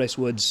Paradise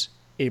Woods.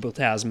 Abel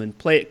Tasman,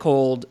 play it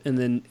cold, and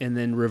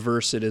then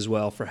reverse it as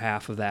well for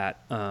half of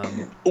that.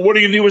 What do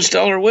you do with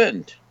Stellar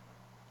Wind?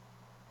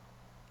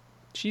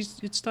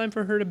 It's time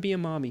for her to be a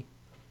mommy.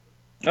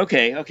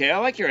 Okay, I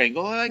like your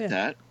angle. I like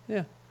that.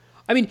 Yeah,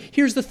 I mean,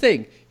 here's the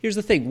thing.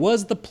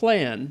 Was the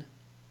plan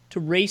to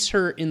race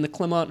her in the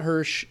Clement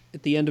Hirsch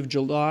at the end of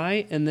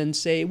July, and then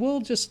say we'll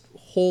just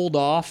hold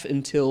off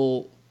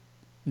until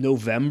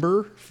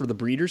November for the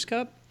Breeders'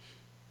 Cup?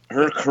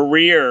 Her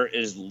career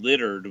is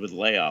littered with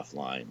layoff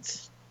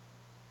lines.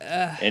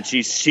 And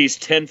she's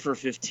 10 for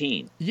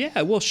 15.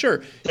 Yeah, well,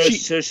 sure.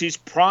 So she's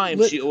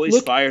primed. She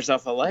always fires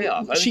off a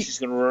layoff. I think she's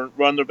going to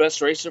run the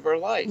best race of her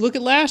life. Look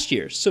at last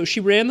year. So she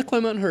ran the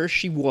Clement Hirsch.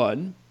 She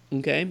won.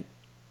 Okay.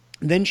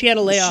 Then she had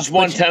a layoff. She's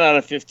won 10 out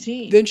of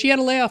 15. Then she had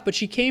a layoff, but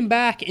she came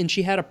back and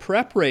she had a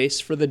prep race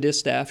for the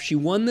Distaff. She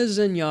won the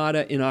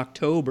Zenyatta in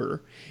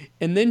October,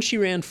 and then she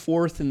ran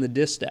 4th in the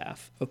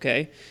Distaff.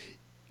 Okay.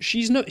 But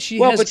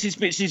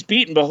she's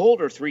beaten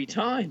Beholder 3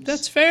 times.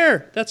 That's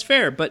fair.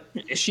 But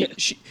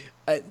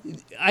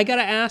I got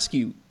to ask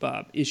you,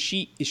 Bob, is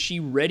she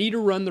ready to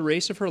run the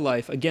race of her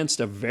life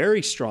against a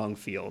very strong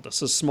field?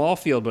 It's a small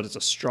field, but it's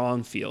a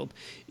strong field.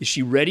 Is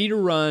she ready to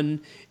run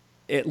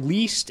at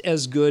least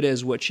as good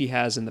as what she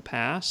has in the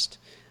past,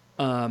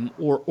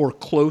 or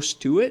close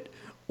to it?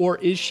 Or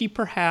is she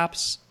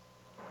perhaps,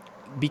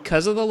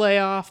 because of the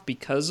layoff,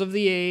 because of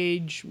the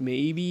age,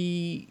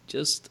 maybe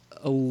just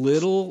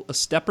a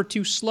step or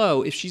two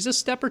slow? If she's a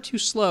step or two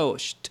slow,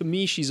 to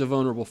me, she's a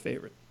vulnerable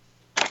favorite.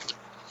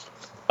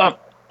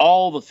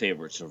 All the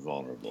favorites are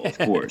vulnerable, of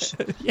course.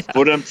 Yeah.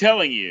 What I'm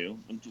telling you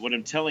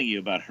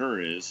about her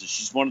is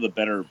she's one of the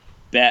better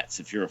bets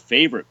if you're a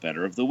favorite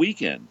better of the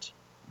weekend.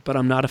 But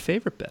I'm not a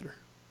favorite better.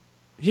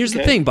 Here's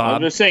the thing, Bob.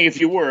 I'm just saying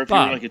if you were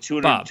like a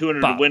 200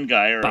 to win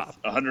guy or a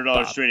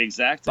 $100 straight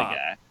exacta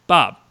guy.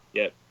 Bob.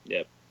 Yep.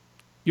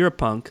 You're a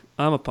punk.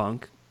 I'm a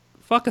punk.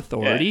 Fuck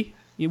authority.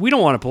 We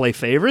don't want to play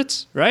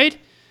favorites, right?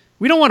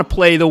 We don't want to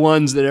play the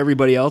ones that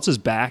everybody else is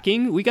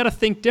backing. We got to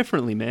think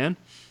differently, man.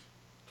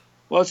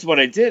 Well, that's what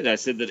I did. I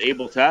said that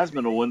Abel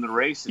Tasman will win the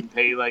race and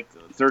pay like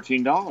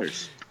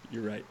 $13.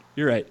 You're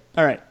right.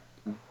 All right.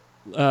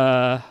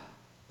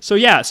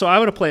 So I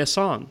want to play a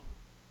song.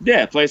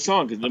 Yeah, play a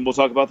song, and then we'll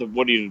talk about the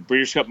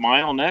Breeders' Cup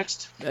Mile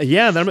next.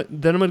 Then I'm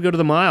going to go to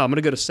the mile. I'm going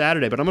to go to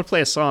Saturday, but I'm going to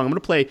play a song. I'm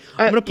going to play.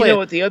 You know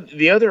what?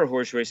 The other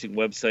horse racing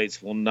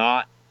websites will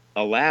not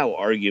allow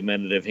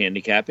argumentative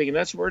handicapping, and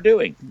that's what we're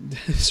doing.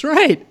 That's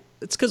right.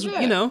 It's because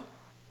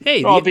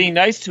hey, we're all being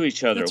nice to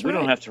each other. That's we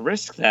don't have to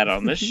risk that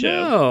on this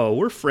show. No,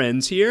 we're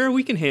friends here.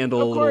 We can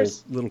handle a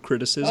little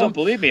criticism. Oh,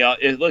 believe me.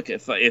 Look,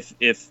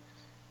 if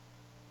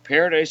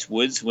Paradise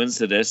Woods wins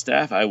the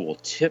Distaff, I will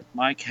tip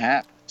my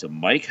cap to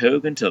Mike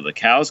Hogan till the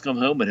cows come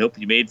home and hope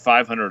you made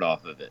 $500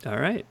 off of it. All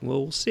right.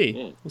 Well, we'll see.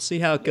 Yeah. We'll see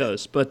how it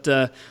goes. But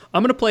I'm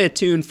going to play a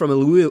tune from a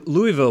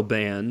Louisville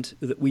band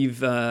that we've.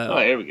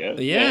 Here we go.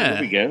 Yeah.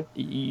 Here we go.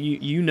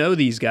 You know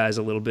these guys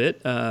a little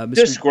bit.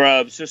 Just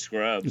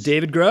Scrubs.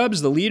 David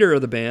Grubbs, the leader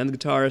of the band, the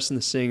guitarist and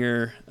the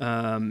singer. Who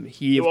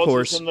else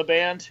was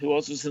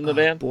in the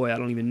band? Boy, I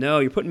don't even know.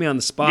 You're putting me on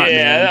the spot.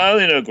 Yeah, man. I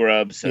only know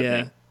Grubbs.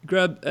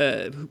 Grubb.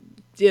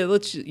 Yeah,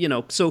 let's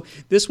So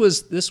this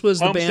was Homestead the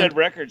band. Homestead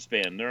Records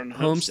band. They're on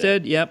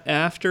Homestead. Yep.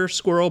 After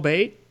Squirrel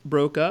Bait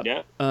broke up,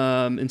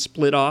 and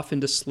split off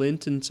into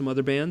Slint and some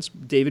other bands.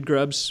 David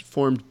Grubbs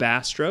formed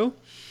Bastro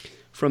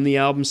from the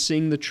album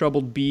 "Sing the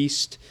Troubled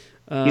Beast."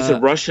 He's a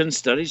Russian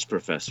studies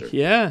professor.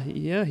 Yeah,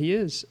 he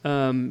is.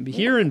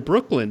 Here in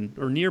Brooklyn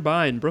or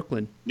nearby in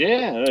Brooklyn.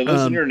 Yeah, I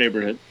live in your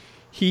neighborhood.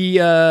 He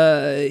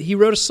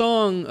wrote a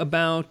song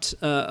about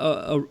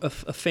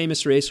a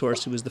famous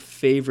racehorse who was the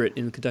favorite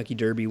in the Kentucky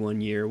Derby one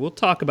year. We'll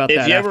talk about that.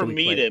 If you after ever we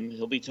meet play. him,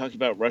 he'll be talking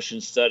about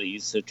Russian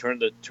studies. So turn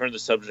the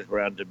subject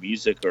around to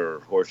music or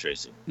horse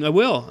racing. I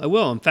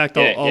will. In fact,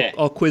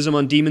 I'll quiz him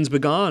on "Demons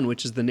Begone,"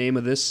 which is the name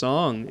of this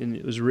song, and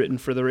it was written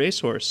for the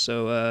racehorse.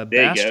 So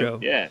Bastro.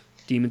 Yeah.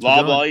 Demons Law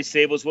Begone. Wally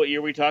Stables. What year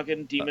are we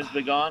talking? Demons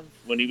Begone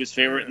when he was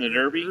favorite in the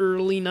Derby.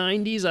 Early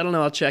 '90s. I don't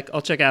know. I'll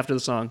check after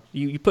the song.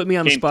 You put me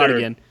on the spot third.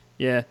 again.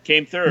 Yeah.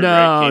 Came third.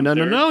 No, right?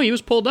 No. He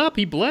was pulled up.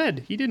 He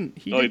bled. He didn't.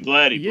 He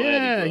bled.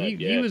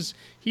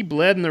 He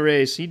bled in the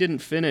race. He didn't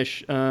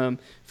finish. In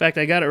fact,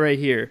 I got it right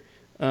here.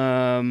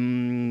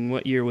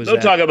 What year was that?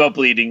 Don't talk about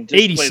bleeding.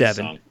 Just 87. Play the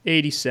song.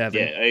 87.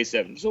 Yeah,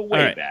 87. So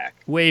way back.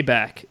 Way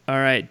back. All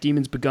right.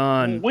 Demons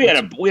Begone. We had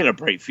a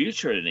bright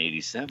future in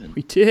 87.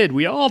 We did.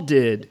 We all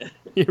did.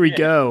 Here we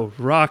go.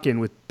 Rocking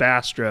with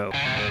Bastro.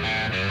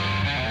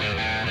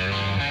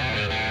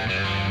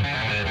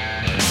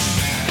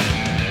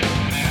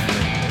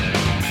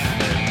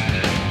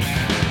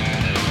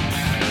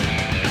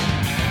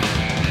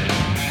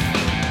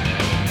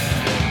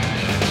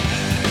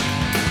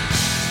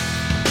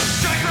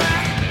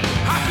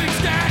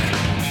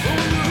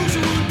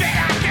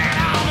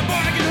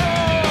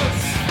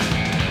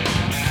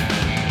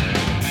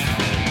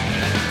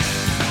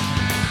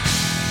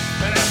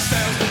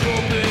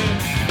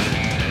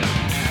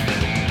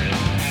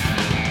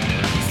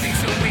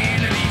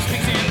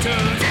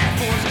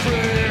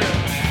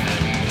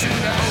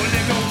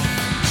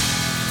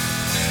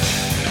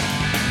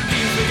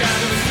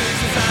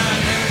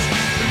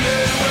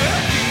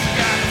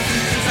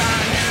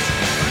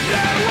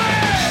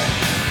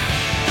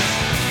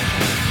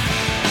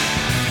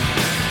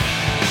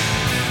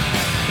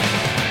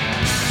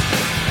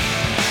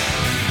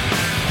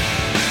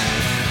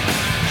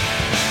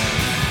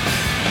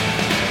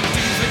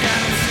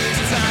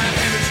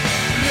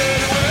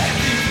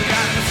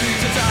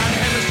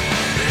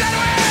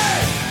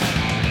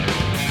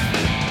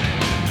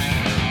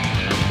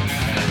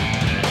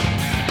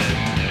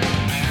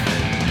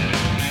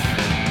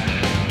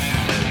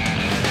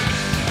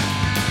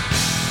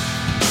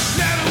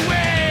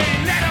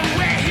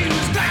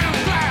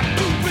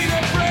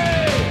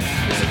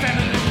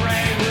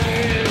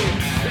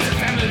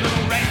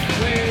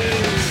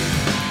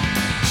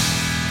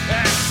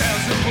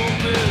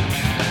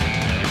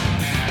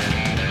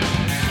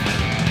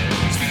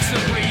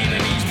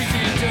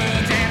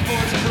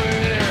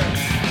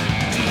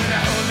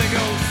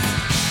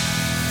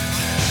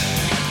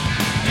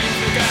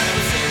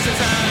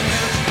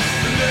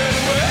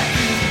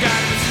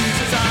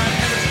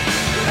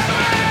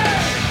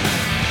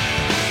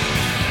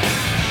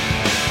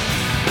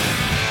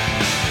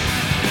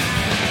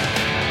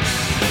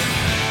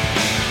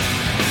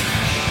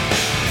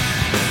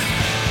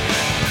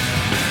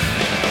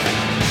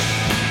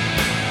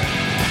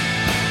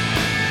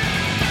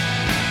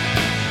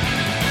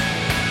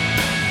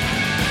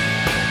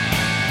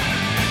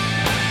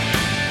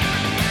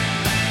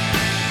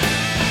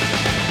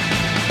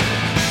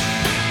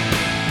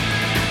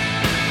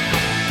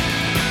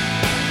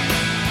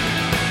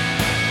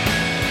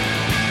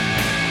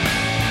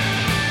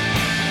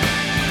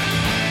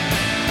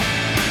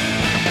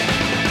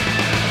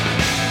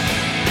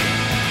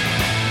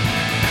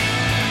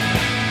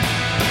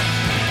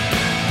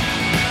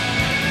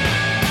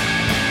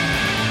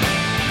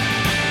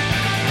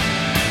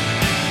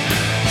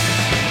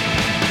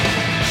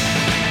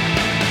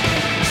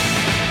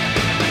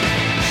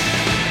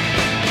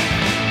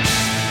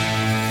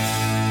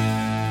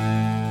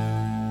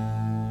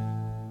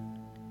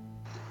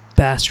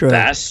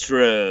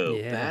 Bastro.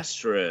 Yeah.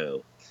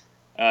 Bastro.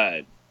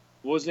 What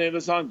was the name of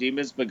the song?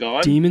 Demons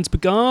Begone? Demons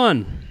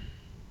Begone.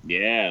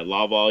 Yeah,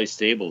 La Valley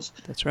Stables.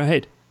 That's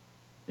right.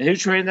 And who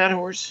trained that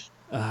horse?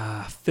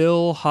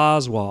 Phil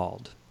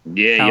Oswald.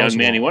 Yeah, young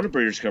man. He won a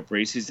Breeders' Cup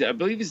race. I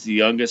believe he's the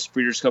youngest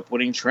Breeders' Cup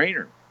winning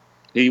trainer.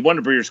 He won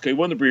the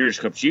Breeders'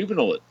 Cup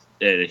Juvenile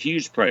at a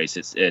huge price.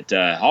 It's at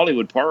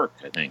Hollywood Park,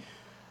 I think.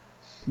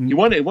 He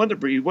won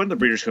the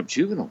Breeders' Cup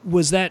Juvenile.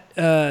 Was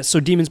that so?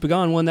 Demons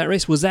Begone won that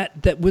race. Was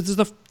that was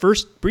the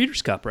first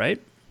Breeders' Cup,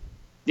 right?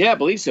 Yeah, I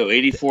believe so.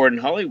 84 in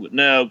Hollywood.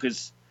 No,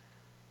 because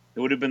it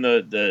would have been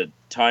the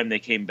time they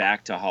came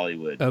back to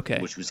Hollywood,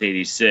 which was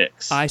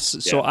 86.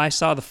 So I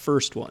saw the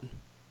first one.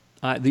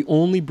 The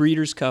only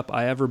Breeders' Cup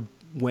I ever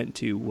went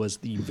to was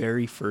the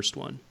very first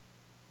one.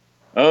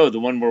 Oh, the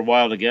one where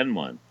Wild Again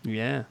won.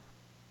 Yeah.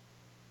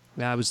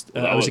 I was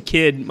a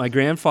kid. My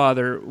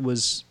grandfather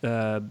was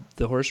the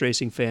horse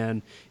racing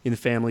fan in the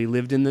family,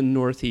 lived in the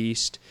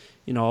Northeast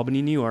in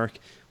Albany, New York,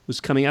 was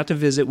coming out to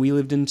visit. We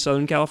lived in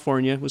Southern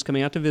California, was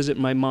coming out to visit.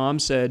 My mom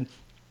said,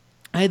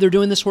 hey, they're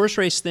doing this horse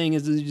race thing.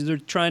 They're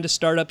trying to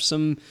start up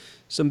some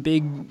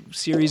big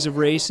series of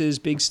races,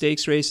 big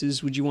stakes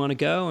races. Would you want to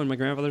go? And my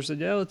grandfather said,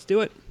 yeah, let's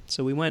do it.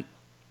 So we went.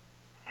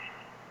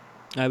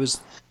 I was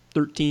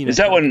 13. Is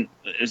that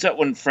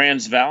when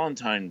Franz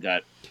Valentine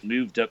got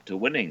moved up to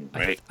winning,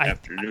 right?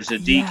 After there was a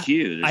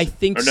DQ. I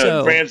think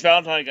so. Franz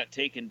Valentine got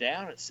taken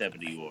down at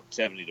 70 to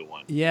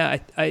 1. Yeah,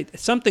 I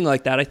something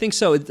like that. I think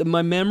so.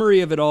 My memory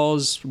of it all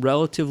is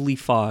relatively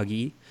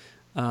foggy,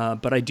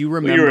 but I do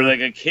remember. You were like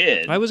a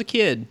kid. I was a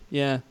kid.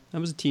 Yeah, I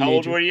was a teenager. How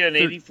old were you in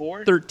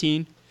 84?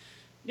 13.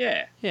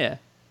 Yeah. Yeah,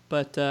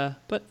 but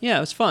yeah,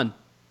 it was fun.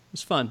 It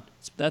was fun.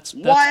 That's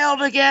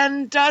Wild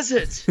Again does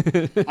it.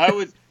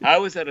 I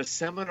was at a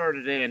seminar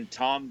today, and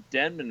Tom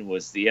Denman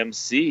was the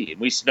MC,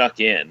 and we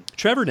snuck in.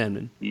 Trevor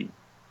Denman. Yeah,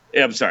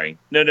 I'm sorry.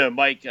 No,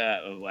 Mike.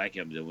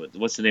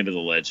 What's the name of the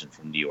legend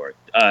from New York?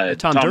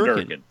 Tom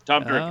Durkin.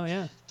 Tom Durkin. Oh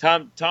yeah.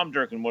 Tom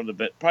Durkin, one of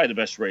probably the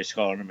best race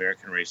caller in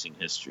American racing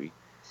history.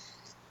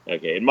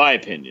 Okay, in my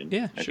opinion.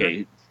 Yeah.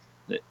 Okay.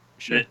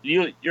 Sure.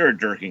 You're a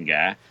Durkin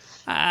guy.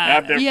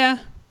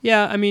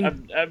 Yeah, I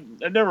mean,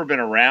 I've never been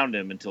around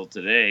him until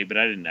today, but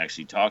I didn't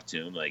actually talk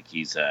to him. Like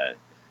he's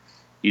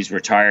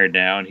retired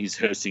now and he's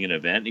hosting an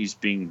event. He's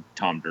being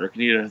Tom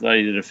Durkin. I thought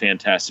he did a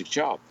fantastic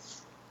job.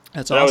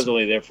 That's awesome. I was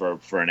only there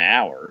for an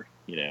hour,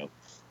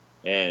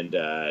 and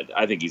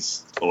I think he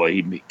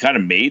kind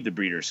of made the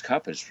Breeders'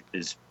 Cup as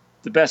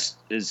the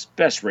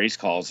best race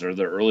calls are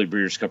the early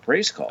Breeders' Cup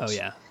race calls.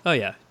 Oh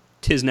yeah.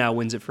 Tisnow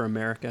wins it for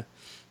America.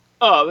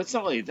 Oh, it's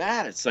not only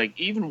that. It's like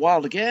even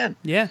Wild Again.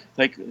 Yeah.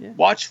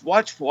 Watch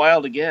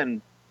Wild Again.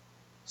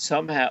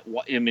 Somehow,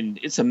 I mean,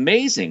 it's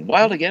amazing.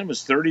 Wild Again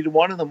was 30 to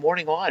 1 in the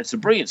morning line. It's a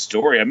brilliant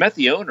story. I met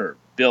the owner,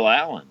 Bill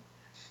Allen,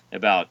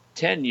 about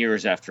 10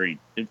 years after he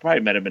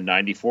probably met him in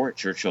 94 at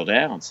Churchill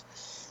Downs.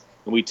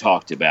 And we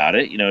talked about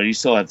it. He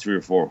still had 3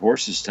 or 4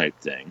 horses type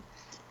thing.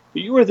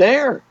 But you were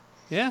there.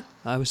 Yeah,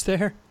 I was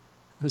there.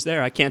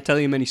 I can't tell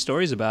you many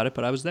stories about it,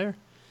 but I was there.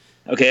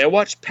 Okay, I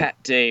watched Pat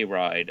Day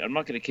ride. I'm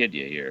not going to kid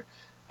you here.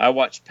 I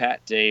watched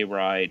Pat Day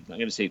ride, I'm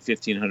going to say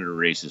 1,500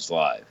 races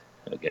live.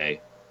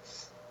 Okay?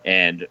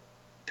 And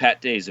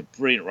Pat Day is a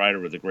brilliant rider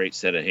with a great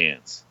set of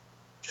hands.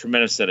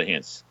 Tremendous set of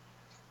hands.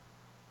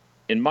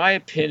 In my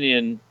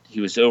opinion,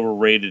 he was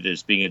overrated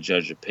as being a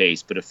judge of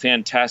pace, but a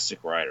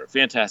fantastic rider, a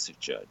fantastic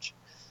judge.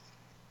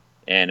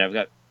 And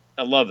I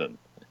love him.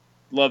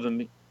 Love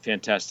him.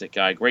 Fantastic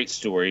guy. Great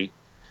story.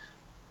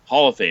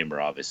 Hall of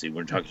Famer, obviously.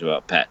 We're talking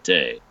about Pat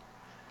Day.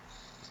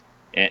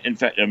 And in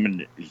fact,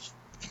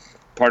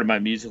 part of my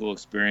musical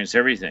experience,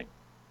 everything.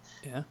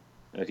 Yeah.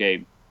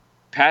 Okay.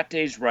 Pat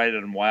Day's ride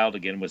on Wild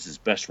Again was his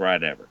best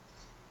ride ever.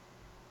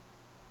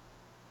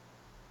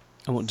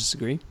 I won't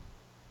disagree.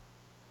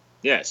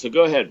 Yeah, so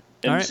go ahead.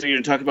 And right. So you're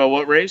going to talk about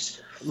what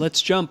race?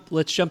 Let's jump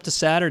to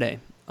Saturday.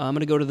 I'm going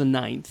to go to the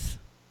 9th.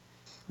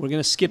 We're going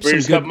to skip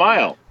Breeders' some good... Cup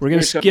Mile. We're going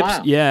to skip...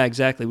 Yeah,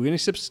 exactly. We're going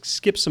to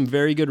skip some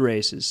very good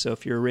races. So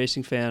if you're a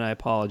racing fan, I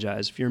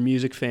apologize. If you're a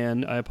music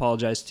fan, I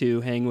apologize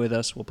too. Hang with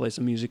us. We'll play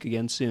some music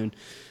again soon.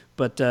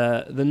 But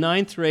the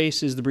 9th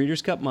race is the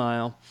Breeders' Cup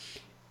Mile.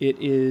 It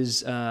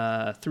is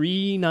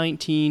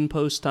 3:19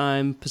 post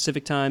time,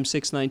 Pacific time,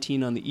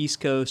 6:19 on the East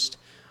Coast.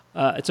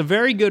 It's a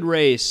very good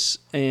race,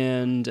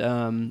 and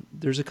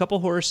there's a couple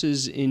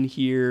horses in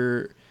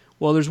here.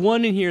 Well, there's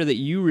one in here that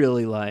you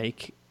really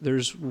like.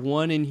 There's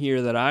one in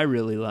here that I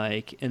really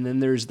like, and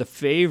then there's the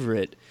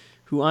favorite,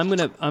 who I'm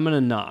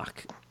gonna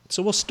knock.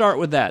 So we'll start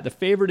with that. The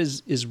favorite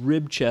is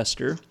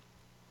Ribchester,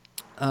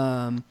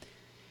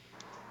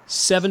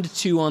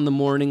 7-2 on the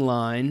morning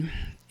line,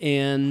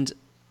 and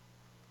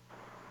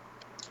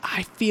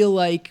I feel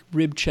like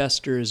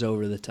Ribchester is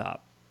over the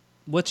top.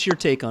 What's your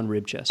take on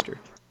Ribchester?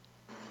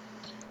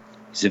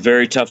 He's a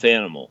very tough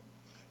animal.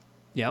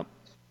 Yep.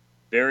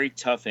 Very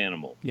tough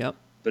animal. Yep.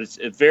 But it's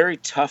a very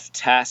tough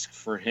task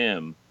for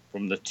him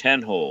from the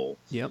 10-hole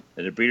at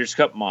the Breeders'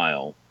 Cup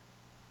Mile.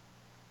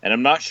 And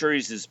I'm not sure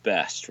he's his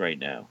best right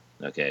now.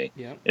 Okay,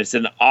 Yep. It's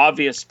an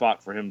obvious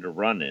spot for him to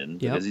run in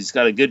because he's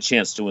got a good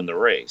chance to win the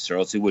race, or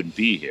else he wouldn't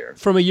be here.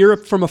 From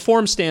a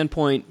form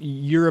standpoint,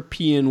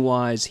 European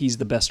wise, he's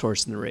the best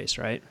horse in the race,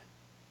 right?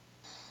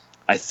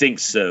 I think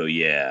so.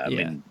 Yeah. I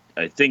mean,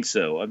 I think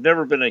so. I've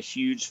never been a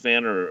huge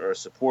fan or a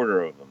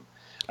supporter of him.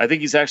 I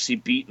think he's actually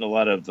beaten a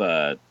lot of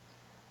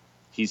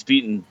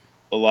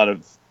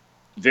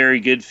very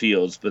good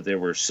fields, but there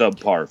were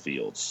subpar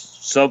fields,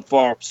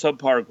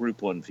 subpar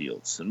Group 1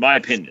 fields, in my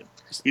opinion.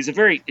 He's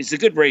a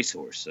good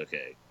racehorse,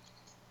 okay.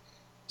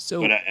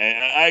 So, but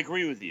I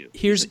agree with you.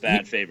 He's a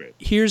bad favorite.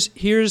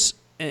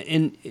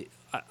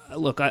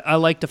 Look, I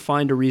like to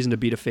find a reason to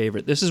beat a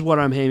favorite. This is what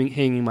I'm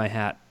hanging my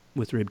hat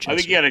with Ribchester. I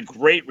think he had a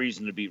great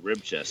reason to beat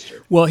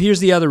Ribchester. Well, here's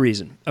the other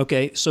reason.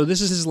 Okay, so this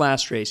is his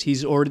last race.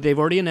 They've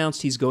already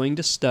announced he's going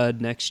to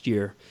stud next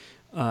year.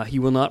 He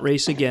will not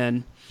race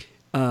again.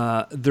 There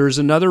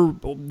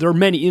are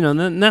many,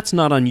 and that's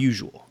not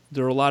unusual.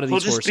 There are a lot of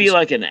these horses. He'll just be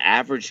like an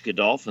average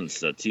Godolphin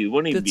stud too. He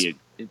wouldn't even be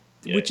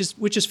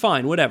which is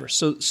fine, whatever.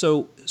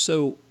 So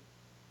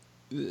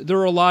there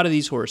are a lot of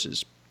these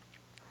horses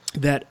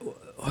that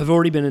have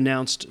already been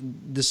announced.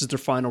 This is their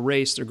final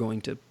race. They're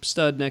going to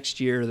stud next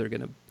year. They're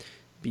going to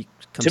become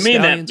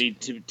stallions.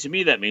 To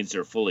me, that means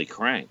they're fully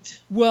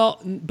cranked.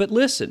 Well, but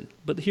listen.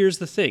 But here's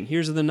the thing.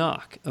 Here's the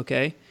knock.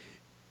 Okay,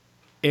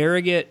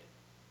 Arrogate,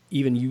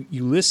 even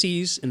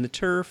Ulysses in the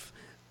Turf,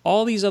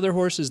 all these other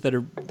horses that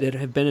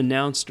have been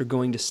announced are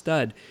going to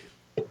stud.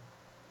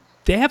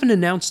 They haven't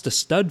announced a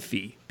stud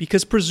fee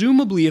because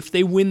presumably if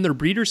they win their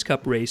Breeders'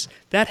 Cup race,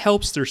 that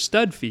helps their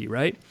stud fee,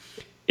 right?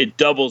 It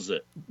doubles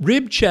it.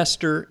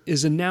 Ribchester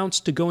is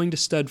announced to going to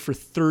stud for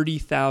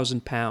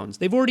 £30,000.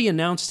 They've already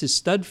announced his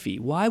stud fee.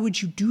 Why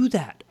would you do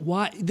that?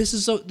 Why? This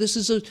is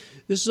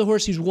a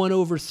horse who's won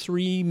over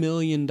 $3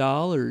 million.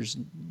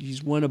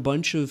 He's won a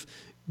bunch of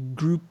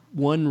Group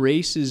 1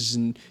 races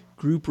and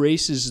group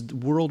races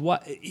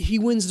worldwide. He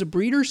wins the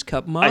Breeders'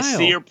 Cup Mile. I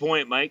see your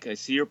point, Mike. I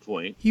see your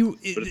point. But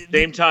at the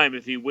same time,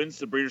 if he wins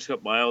the Breeders'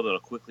 Cup Mile, that'll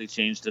quickly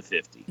change to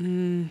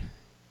 50.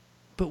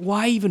 But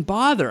why even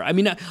bother? I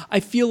mean, I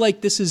feel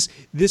like this is.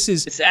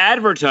 It's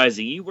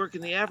advertising. You work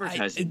in the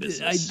advertising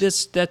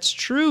business. That's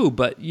true,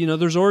 but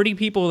there's already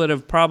people that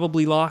have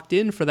probably locked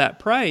in for that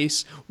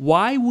price.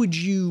 Why would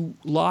you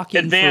lock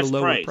in for a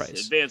lower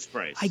price? Advanced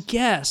price. I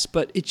guess,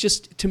 but it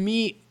just, to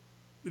me,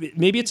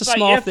 maybe it's a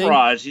small thing.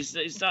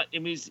 He's not. I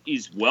mean,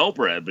 he's well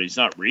bred, but he's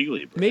not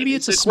regally bred. Maybe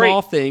it's a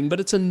small thing, but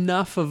it's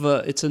enough of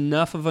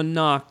a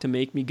knock to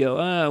make me go,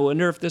 I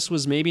wonder if this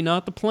was maybe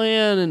not the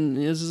plan, and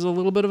this is a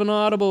little bit of an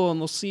audible, and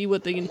we'll see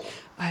what they can.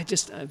 I'm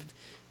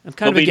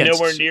kind of against. He'll be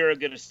nowhere near a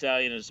good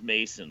stallion as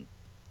Mason.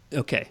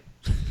 Okay.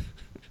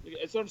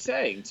 That's what I'm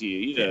saying to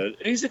you.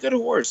 He's a good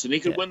horse, and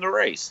he could win the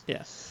race.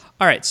 Yeah.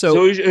 All right, so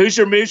who's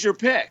your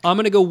pick? I'm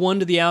going to go one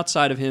to the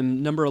outside of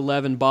him, number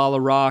 11, Bala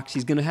Rocks.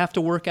 He's going to have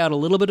to work out a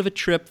little bit of a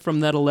trip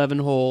from that 11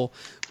 hole,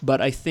 but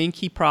I think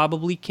he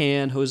probably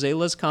can. Jose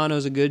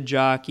Lezcano's a good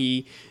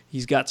jockey.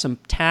 He's got some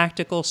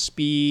tactical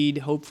speed.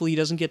 Hopefully he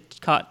doesn't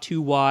get caught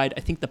too wide. I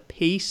think the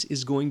pace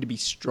is going to be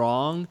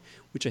strong,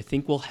 which I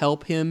think will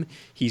help him.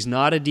 He's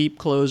not a deep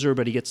closer,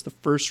 but he gets the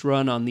first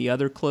run on the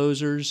other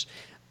closers.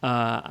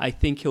 I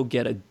think he'll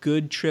get a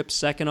good trip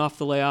second off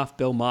the layoff.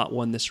 Bill Mott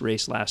won this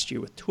race last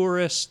year with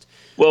Tourist.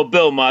 Well,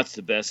 Bill Mott's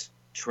the best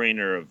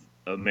trainer of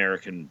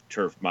American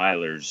turf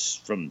milers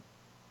from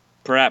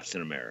perhaps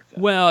in America.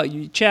 Well,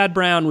 Chad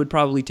Brown would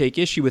probably take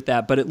issue with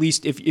that, but at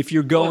least if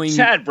you're going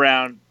Chad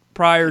Brown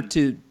prior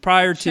to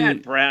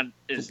Chad Brown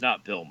is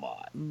not Bill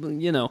Mott.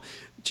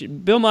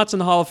 Bill Mott's in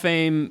the Hall of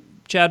Fame.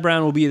 Chad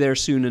Brown will be there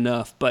soon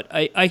enough, but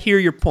I hear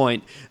your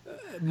point.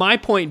 My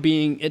point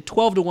being, at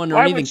 12-1 or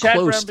anything close to that.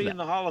 Why would Chad Brown be in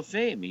the Hall of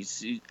Fame?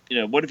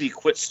 What if he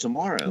quits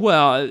tomorrow?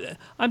 Well,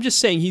 I'm just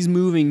saying he's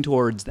moving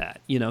towards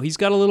that. He's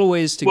got a little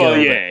ways to go.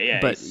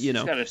 But he's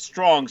got a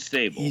strong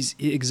stable.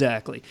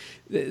 Exactly.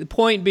 The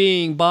point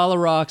being, Bala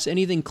Rocks,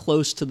 anything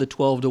close to the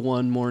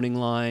 12-1 morning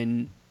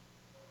line,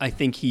 I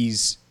think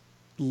he's.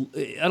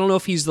 I don't know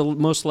if he's the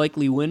most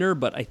likely winner,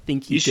 but I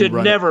think he. You should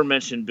never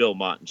mention Bill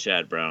Mott and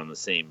Chad Brown in the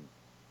same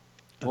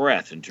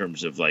breath in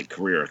terms of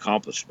career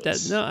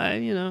accomplishments.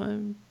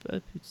 I'm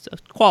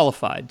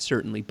qualified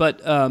certainly,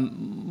 but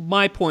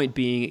my point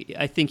being,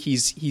 I think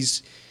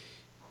he's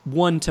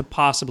one to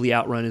possibly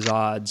outrun his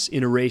odds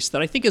in a race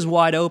that I think is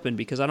wide open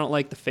because I don't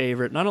like the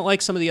favorite and I don't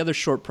like some of the other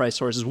short price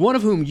horses. One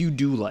of whom you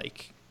do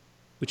like,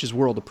 which is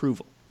World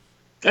Approval.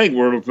 I think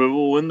World Approval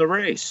will win the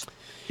race.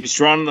 He's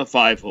drawn in the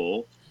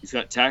 5-hole. He's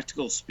got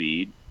tactical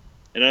speed,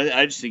 and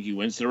I just think he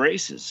wins the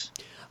races.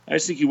 How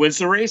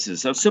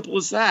simple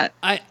is that?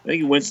 I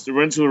think he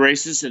runs the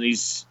races, and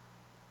he's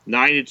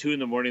 9-2 in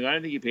the morning line. I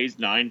think he pays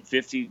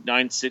 $9.50,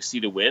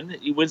 $9.60 to win.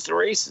 He wins the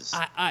races.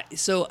 I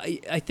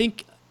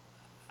think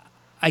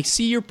I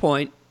see your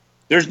point.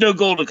 There's no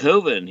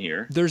Goldacova in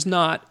here. There's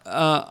not.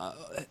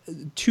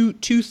 Two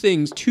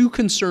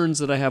concerns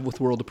that I have with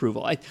World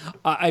Approval.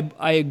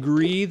 I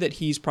agree that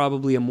he's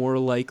probably a more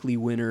likely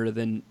winner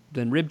than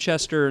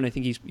Ribchester, and I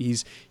think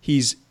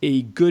he's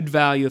a good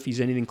value if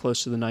he's anything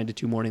close to the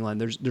 9-2 morning line.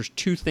 There's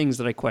two things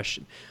that I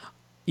question.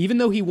 even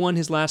though he won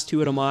his last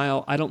 2 at a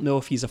mile, I don't know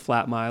if he's a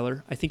flat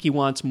miler. I think he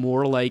wants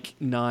more like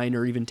 9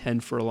 or even 10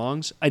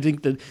 furlongs. I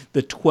think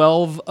the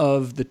 12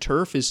 of the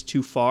turf is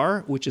too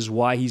far, which is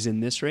why he's in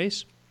this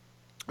race.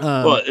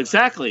 Well,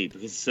 exactly,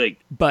 because it's like,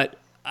 but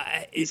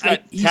he's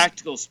got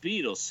tactical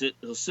speed. He'll sit.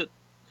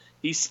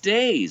 He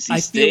stays. He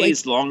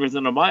stays longer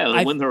than a mile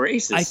and win the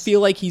races. I feel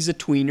like he's a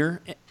tweener.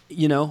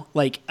 You know,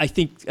 like I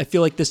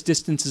feel like this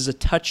distance is a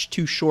touch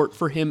too short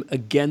for him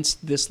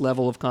against this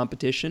level of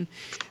competition.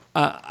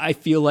 I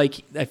feel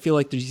like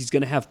he's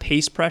going to have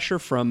pace pressure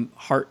from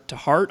Heart to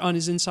Heart on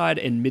his inside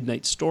and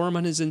Midnight Storm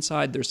on his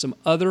inside. There's some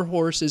other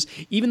horses,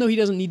 even though he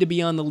doesn't need to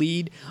be on the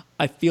lead.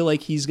 I feel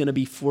like he's going to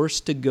be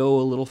forced to go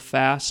a little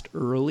fast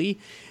early,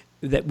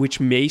 which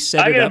may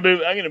set it up. I'm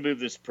going to move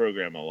this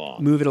program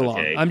along. Move it along.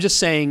 Okay? I'm just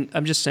saying.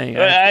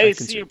 I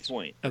see your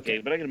point. Okay,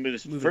 but I'm going to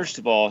move this. First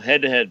of all,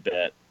 head-to-head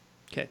bet.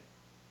 Okay.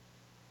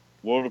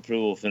 World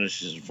Approval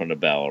finishes in front of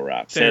Battle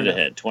Rocks.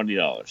 Head-to-head,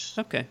 $20.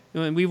 Okay.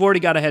 We've already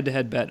got a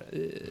head-to-head bet,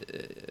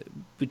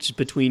 which is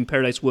between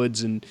Paradise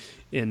Woods and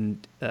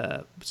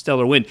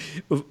Stellar Wind.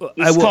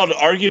 It's called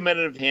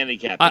argumentative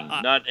handicapping.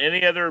 Not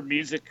any other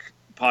music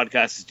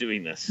podcast is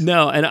doing this.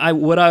 No, and I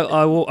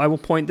will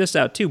point this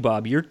out too,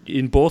 Bob. You're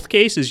in both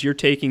cases. You're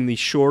taking the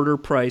shorter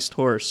priced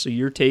horse, so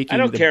you're taking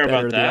the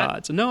better of the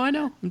odds. No, I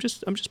know. I'm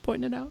just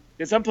pointing it out.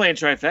 Because I'm playing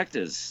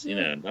trifectas. You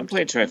know, I'm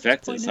playing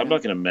trifectas. I'm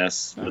not going to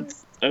mess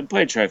with. I'm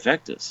playing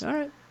trifectas.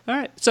 All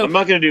right. So I'm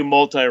not going to do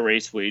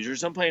multi-race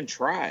wagers. I'm playing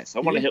tries. I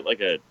want to hit like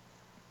a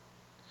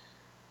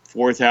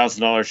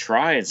 $4,000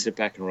 try and sit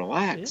back and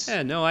relax.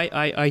 Yeah, no,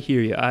 I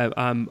hear you.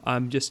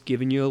 I'm just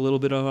giving you a little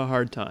bit of a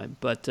hard time,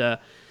 but.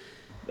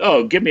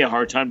 Give me a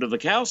hard time till the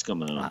cows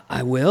come home.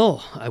 I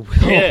will.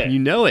 Yeah, you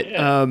know it.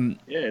 Yeah,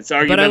 it's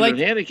argumentative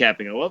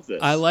handicapping. I love this.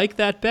 I like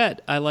that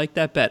bet.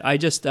 I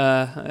just,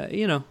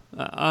 I'm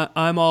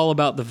all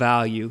about the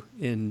value.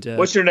 And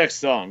what's your next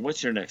song?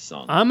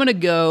 I'm gonna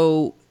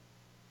go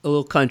a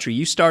little country.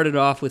 You started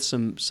off with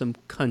some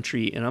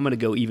country, and I'm gonna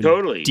go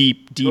even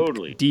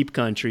deep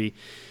country.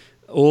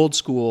 Old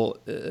school,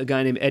 a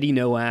guy named Eddie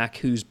Nowak,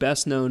 who's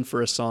best known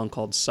for a song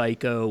called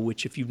Psycho,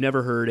 which if you've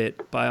never heard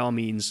it, by all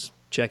means,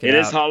 check it out. It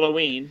is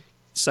Halloween.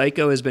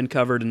 Psycho has been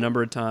covered a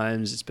number of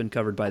times. It's been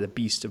covered by the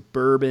Beast of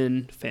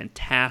Bourbon,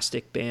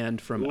 fantastic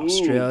band from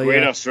Australia.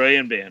 Great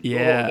Australian band.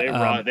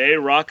 Yeah. They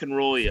rock and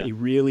roll you. They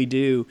really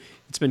do.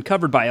 It's been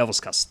covered by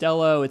Elvis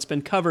Costello. It's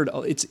been covered.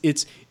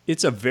 It's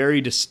a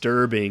very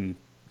disturbing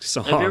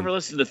song. Have you ever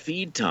listened to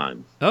Feed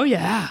Time? Oh,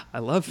 yeah. I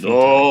love Feed Time.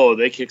 Oh,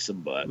 they kick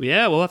some butt.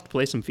 Yeah, we'll have to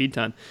play some Feed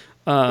Time.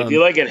 If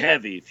you like it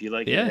heavy.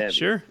 Yeah,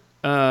 sure.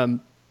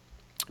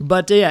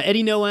 But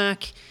Eddie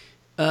Nowak...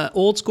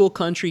 old school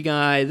country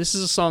guy. This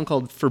is a song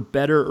called For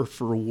Better or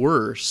For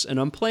Worse, and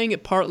I'm playing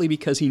it partly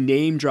because he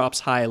name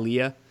drops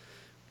Hialeah,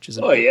 which is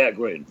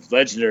great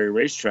legendary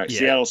racetrack,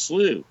 Seattle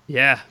Slew.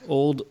 Yeah,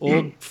 old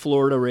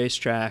Florida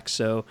racetrack.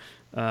 So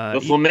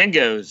the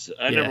Flamingos.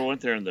 I never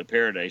went there in the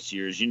Paradise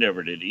years. You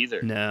never did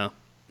either. No.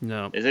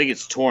 I think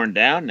it's torn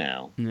down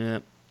now. Yeah,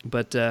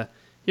 but here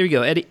we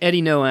go.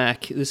 Eddie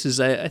Nowak. This is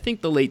I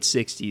think the late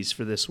 '60s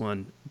for this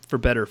one. For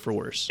Better or For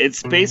Worse.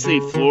 It's basically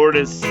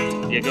Florida's.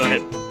 Yeah, go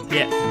ahead.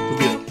 Yeah, we'll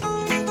do it.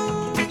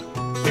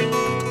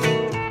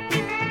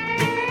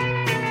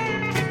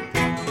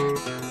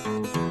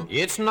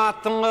 It's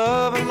not the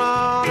love and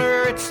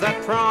honor, it's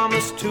that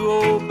promise to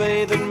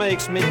obey that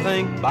makes me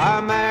think by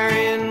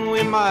marrying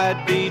we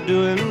might be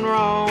doing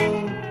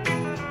wrong.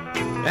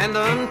 And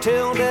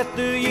until death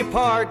do you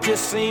part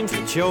just seems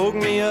to choke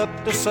me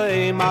up to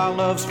say my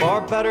love's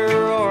for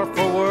better or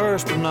for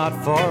worse, but not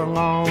for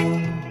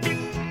long.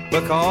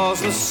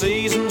 Because the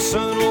season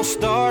soon will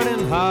start in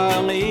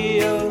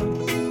Hialeah.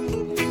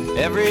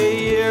 Every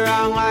year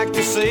I like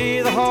to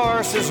see the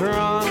horses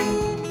run.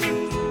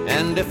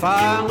 And if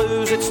I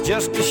lose, it's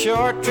just a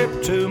short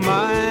trip to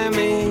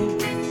Miami,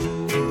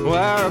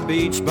 where a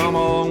beach bum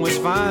always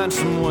finds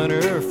some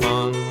winter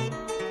fun.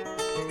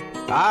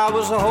 I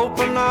was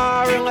hoping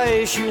our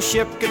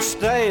relationship could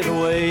stay the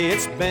way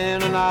it's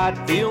been, and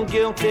I'd feel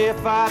guilty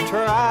if I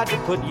tried to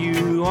put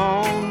you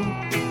on.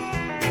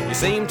 You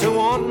seem to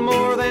want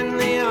more than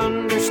the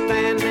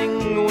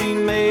understanding we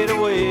made a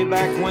way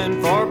back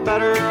when, for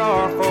better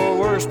or for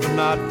worse, but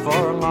not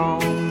for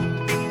long.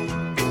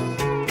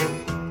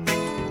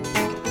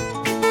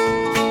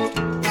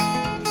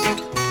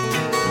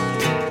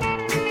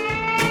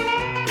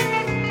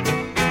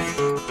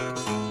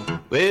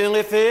 Well,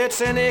 if it's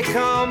any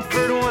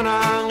comfort when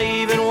I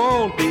leave, it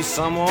won't be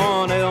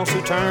someone else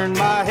who turned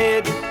my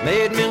head,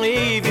 made me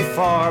leave you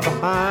far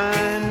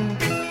behind.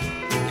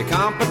 The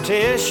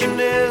competition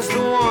is the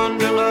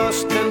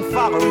wanderlust, and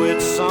follow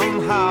it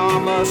somehow I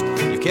must.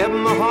 You kept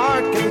my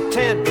heart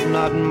content, but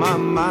not in my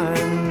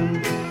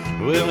mind.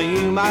 Well,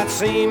 you might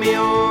see me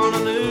on a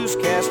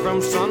newscast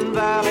from Sun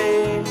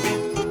Valley.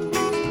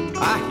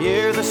 I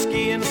hear the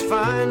skiing's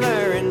fine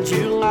there in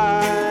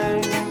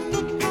July.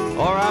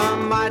 Or I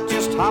might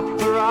just hop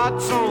the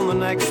rods on the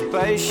next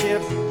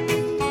spaceship,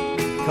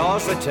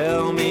 'cause they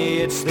tell me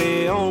it's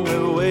the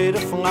only way to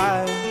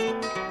fly.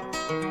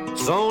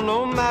 So oh,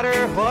 no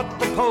matter what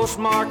the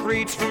postmark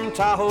reads from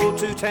Tahoe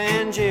to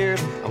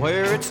Tangiers,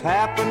 where it's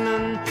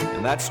happening,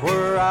 and that's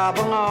where I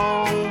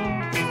belong.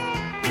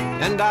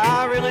 And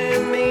I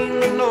really mean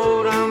the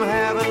note, I'm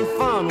having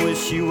fun,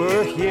 wish you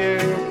were here,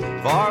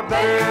 for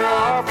better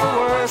or for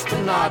worse,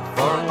 but not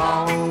for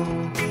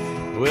long.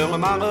 Well,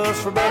 my love's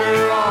for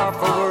better or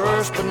for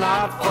worse, but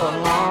not for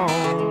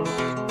long.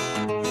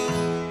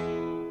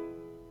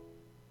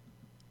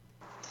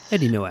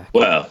 Eddie Nowak.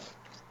 Well,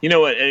 you know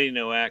what, Eddie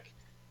Nowak?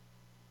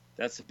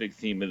 That's a big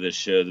theme of this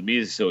show. The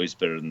music's always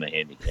better than the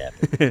handicap.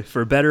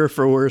 For better or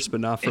for worse, but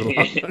not for long.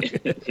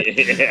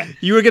 Yeah.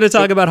 You were going to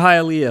talk about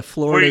Hialeah,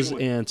 Florida's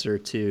answer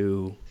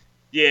to...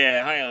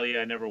 Yeah,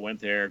 Hialeah. I never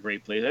went there.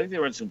 Great place. I think they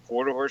run some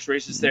quarter horse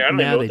races there. I don't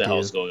know what the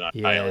hell's going on.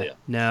 Hialeah.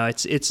 No,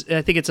 it's.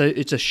 I think it's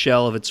a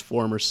shell of its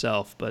former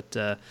self. But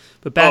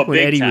back when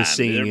Eddie was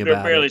singing they're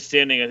about barely it,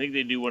 standing. I think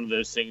they do one of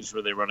those things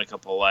where they run a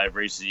couple of live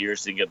races a year,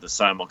 so you get the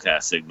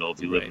simulcast signal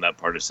if you live in that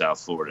part of South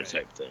Florida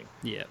type thing.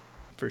 Yeah,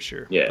 for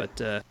sure. Yeah,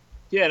 but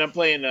yeah, and I'm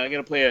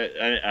gonna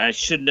play. I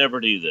should never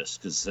do this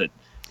because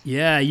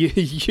yeah,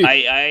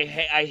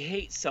 I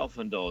hate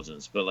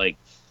self-indulgence, but like.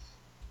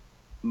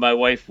 My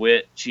wife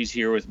Whit, she's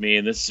here with me,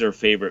 and this is her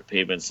favorite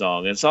Pavement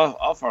song. And it's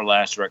off our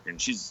last record.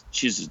 And she's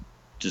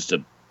just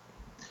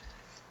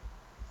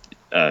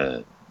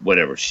a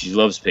whatever. She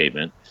loves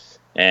Pavement,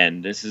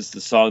 and this is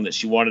the song that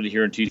she wanted to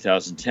hear in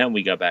 2010.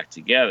 We got back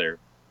together,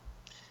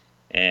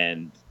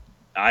 and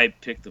I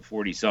picked the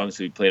 40 songs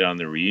that we played on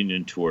the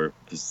reunion tour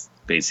because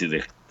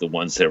basically the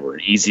ones that were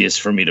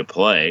easiest for me to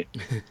play,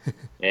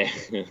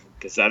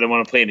 because I don't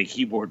want to play any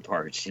keyboard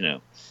parts,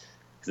 because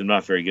I'm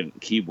not very good at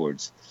the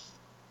keyboards.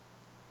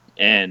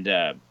 And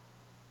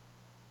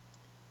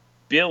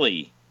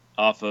Billy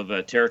off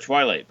of Terror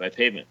Twilight by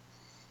Pavement.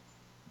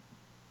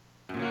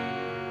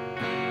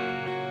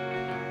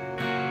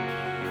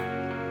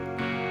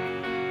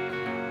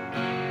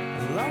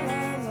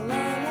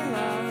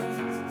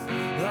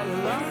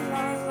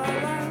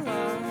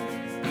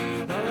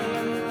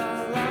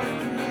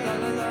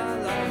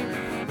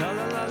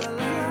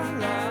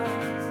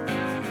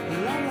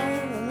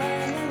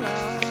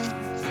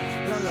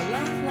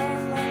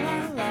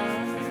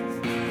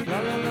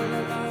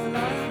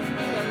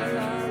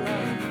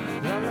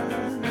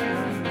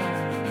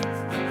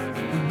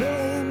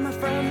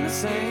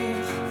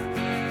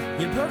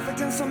 You're perfect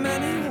in so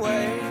many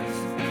ways,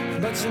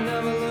 but you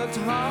never looked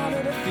hard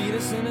at a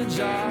fetus in a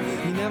jar.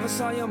 You never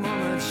saw your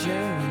mama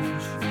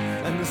change,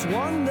 and this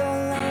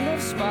wonderland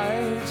of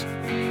spite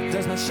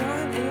does not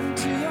shine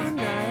into your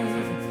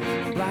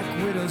night. Black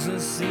widows are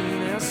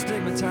seen as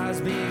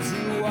stigmatized beings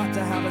who ought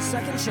to have a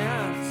second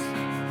chance,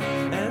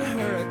 and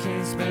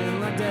hurricanes spin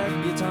like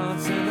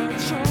debutantes in a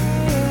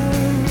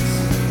trance.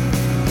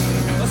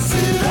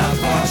 See the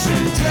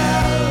fortune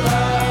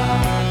teller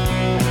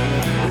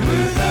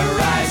with the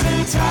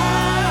rising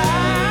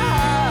tide,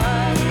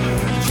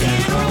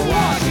 General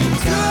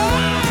Washington,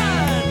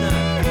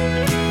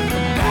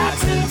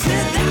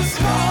 patented that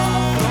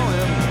skull, throw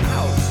him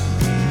out.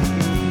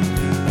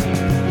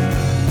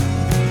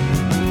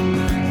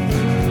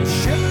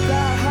 Ship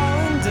that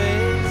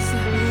hollandaise,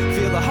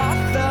 feel the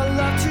heartfelt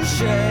love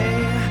touche.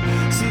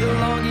 See the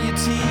longer you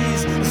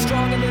tease, the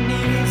stronger the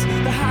knees,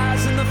 the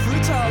highs and the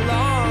fruits are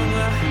long.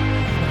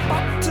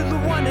 Up to the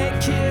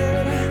 1-8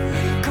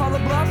 kid, call the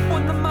bluff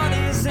when the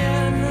money's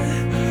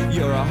in.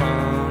 You're a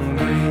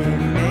hungry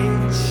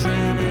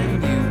matron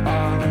and you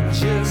are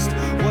just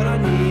what I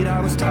need. I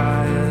was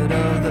tired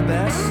of the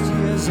best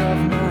years of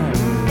my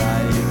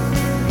life.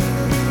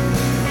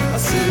 I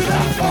see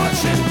the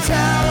fortune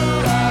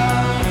teller,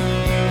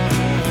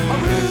 I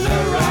rule the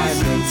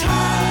rising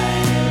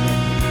tide,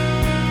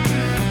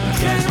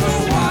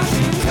 General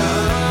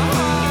Washington,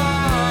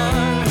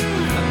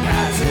 a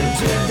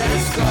patented that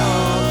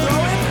skull.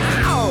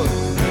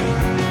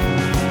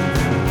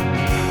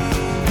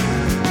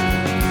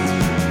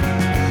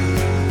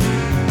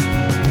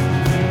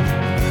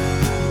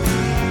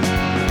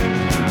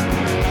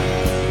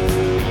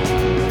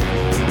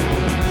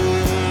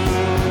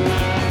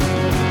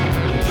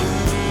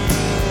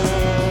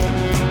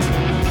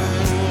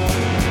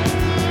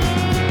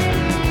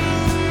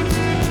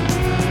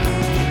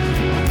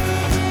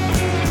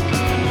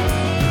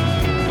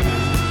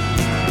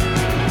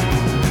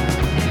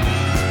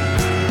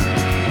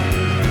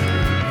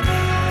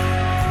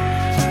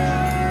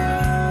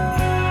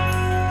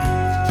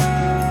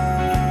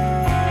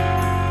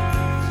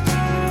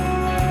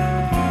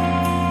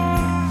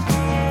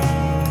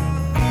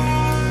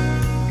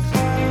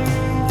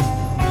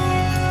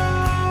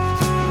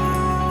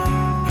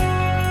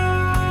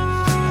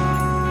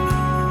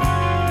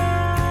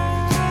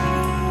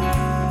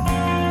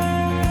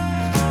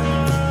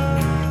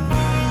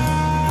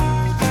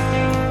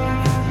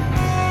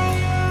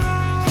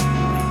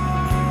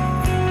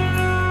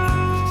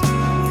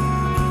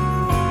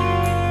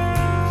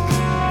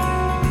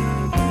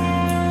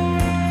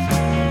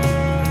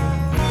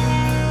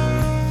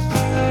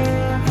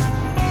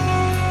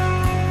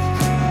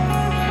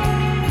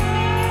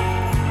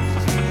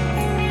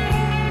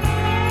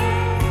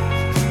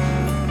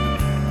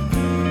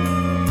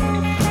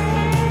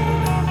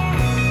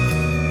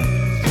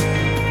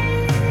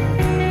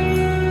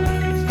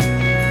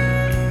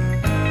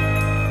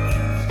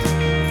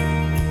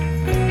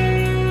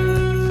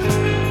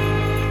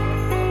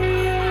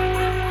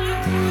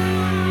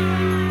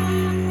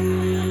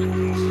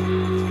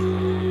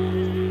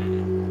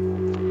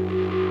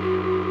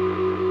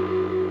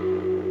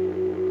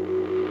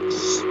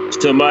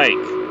 So, Mike.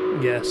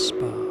 Yes,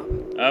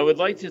 Bob. I would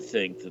like to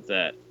think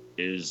that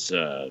is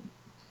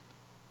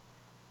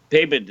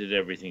Pavement did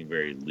everything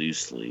very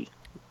loosely.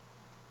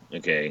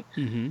 Okay.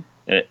 Mm-hmm.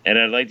 And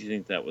I'd like to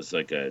think that was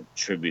like a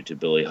tribute to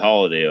Billie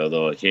Holiday,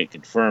 although I can't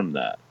confirm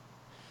that.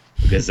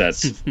 Because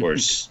that's, of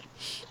course,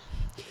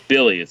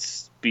 Billie.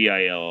 It's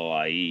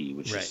Billie,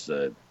 which is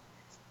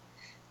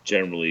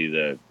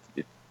generally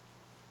if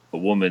a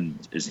woman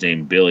is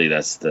named Billie,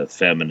 that's the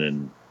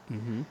feminine.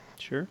 Mm-hmm.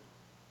 Sure.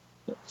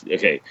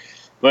 Okay.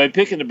 My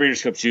pick in the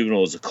Breeders' Cup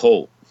Juvenile is a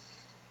colt.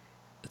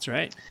 That's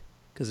right.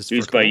 Because it's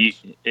Free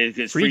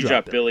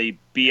Drop Billie,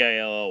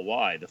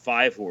 Billy, the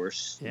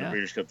 5-horse in the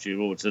Breeders' Cup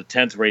Juvenile, which is the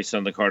 10th race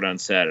on the card on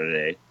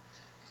Saturday.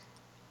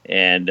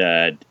 And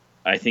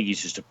I think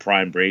he's just a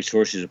prime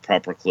racehorse. He's a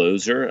proper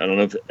closer. I don't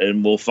know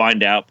and we'll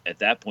find out at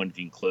that point if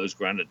he can close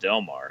ground at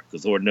Del Mar,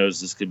 because Lord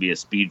knows this could be a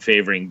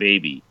speed-favoring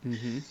baby.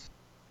 Mm-hmm.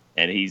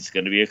 And he's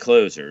going to be a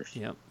closer.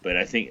 Yep. But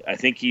I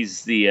think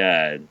he's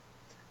the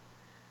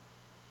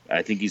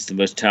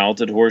most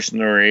talented horse in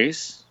the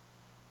race.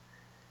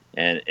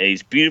 And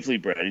he's beautifully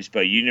bred. He's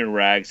by Union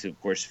Rags, who,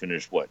 of course,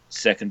 finished,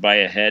 second by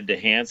a head to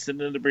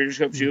Hanson in the Breeders'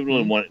 Cup Juvenile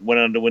and went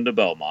on to win the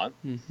Belmont.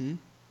 Mm-hmm.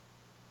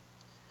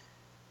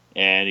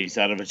 And he's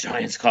out of a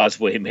Giants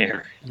Causeway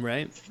mare.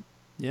 Right.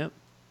 Yep.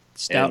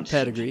 Stout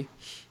pedigree.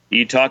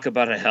 You talk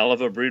about a hell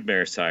of a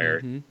broodmare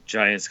sire,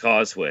 Giants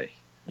Causeway.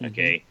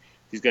 Okay. Mm-hmm.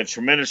 He's got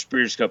tremendous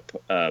Breeders' Cup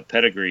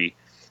pedigree.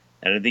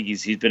 And I think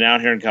he's been out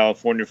here in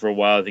California for a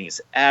while. I think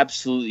he's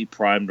absolutely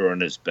primed or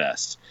on his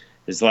best.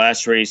 His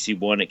last race, he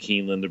won at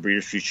Keeneland, the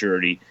Breeders'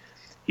 Futurity.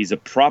 He's a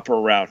proper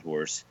route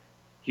horse.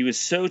 He was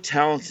so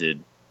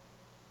talented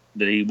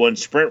that he won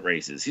sprint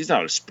races. He's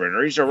not a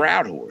sprinter. He's a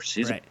route horse.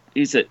 He's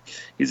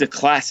a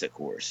classic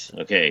horse.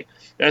 Okay,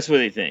 that's what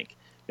they think.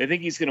 They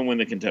think he's going to win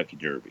the Kentucky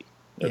Derby.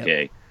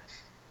 Okay,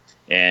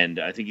 and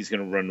I think he's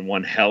going to run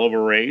one hell of a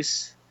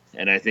race.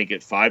 And I think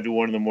at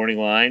 5-1 in the morning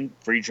line,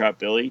 Free Drop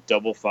Billie,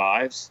 double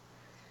fives,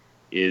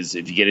 is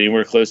if you get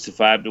anywhere close to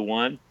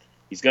 5-1,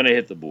 he's going to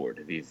hit the board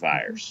if he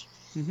fires.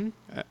 Mm-hmm.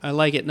 I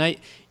like it. And I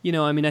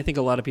think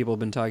a lot of people have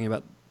been talking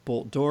about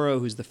Bolt Doro,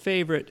 who's the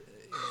favorite,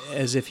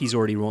 as if he's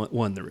already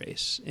won the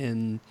race.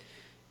 And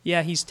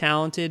yeah, he's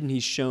talented and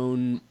he's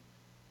shown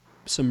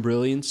some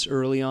brilliance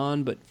early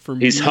on, but for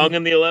me, he's hung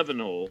in the 11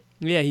 hole.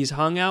 Yeah, he's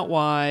hung out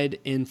wide,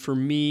 and for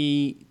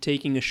me,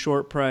 taking a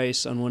short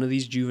price on one of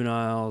these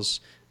juveniles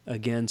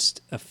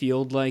against a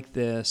field like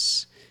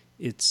this,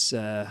 it's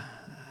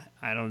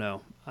I don't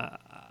know.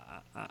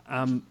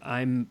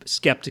 I'm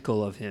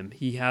skeptical of him.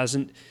 He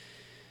hasn't.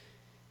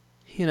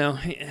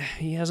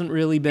 He hasn't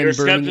really been. You're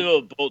skeptical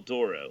of Bolt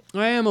Doro.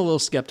 I am a little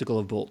skeptical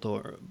of Bolt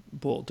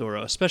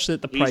Doro, especially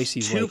at the price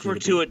he's 2 for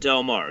 2 at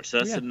Del Mar, so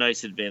that's a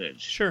nice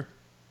advantage. Sure.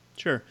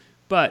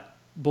 But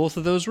both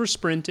of those were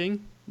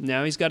sprinting.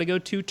 Now he's got to go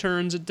 2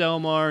 turns at Del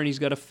Mar, and he's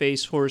got to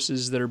face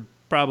horses that are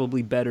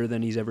probably better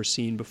than he's ever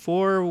seen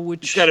before.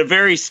 He's got a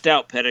very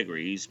stout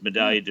pedigree. He's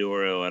Medaglia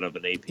d'Oro out of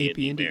an AP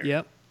Indy.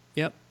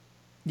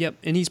 Yep.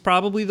 And he's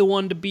probably the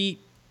one to beat,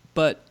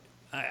 but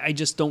I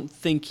just don't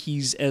think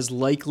he's as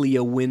likely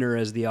a winner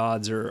as the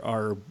odds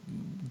are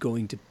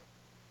going to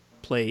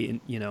play,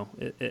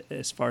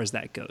 as far as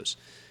that goes.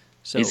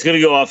 So he's going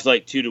to go off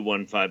like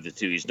 2-1, 5-2.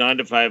 He's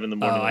 9-5 in the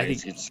morning.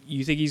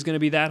 You think he's going to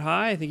be that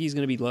high? I think he's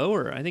going to be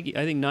lower. I think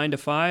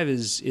 9-5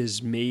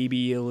 is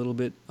maybe a little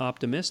bit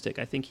optimistic.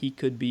 I think he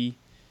could be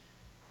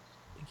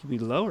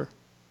lower.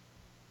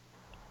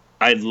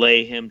 I'd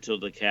lay him till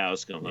the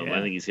cows come home.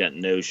 I think he's got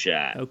no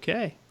shot.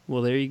 Okay.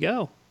 Well, there you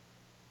go.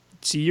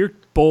 See, your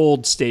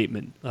bold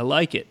statement. I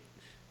like it.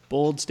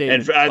 Bold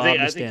statement. And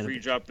I think Free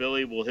Drop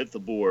Billie will hit the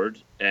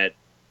board at.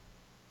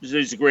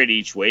 There's a great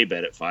each way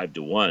bet at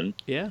 5-1.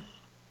 Yeah.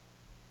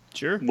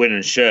 Sure. Win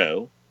and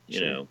show.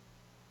 You know.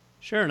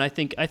 Sure, and I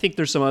think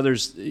there's some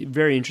others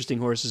very interesting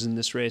horses in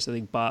this race. I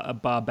think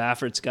Bob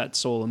Baffert's got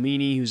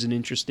Solomini, who's an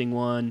interesting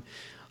one.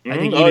 I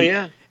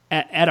think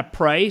at a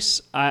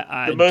price,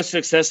 the most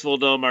successful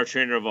Del Mar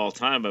trainer of all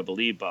time, I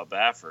believe, Bob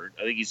Baffert.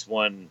 I think he's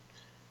won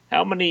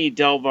how many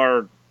Del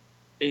Mar?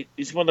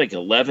 He's won like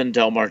 11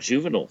 Del Mar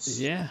juveniles.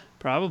 Yeah,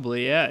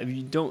 probably. Yeah, if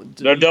you don't.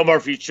 No, Del Mar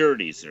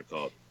Futurities they're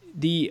called.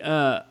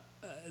 The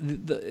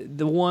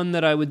one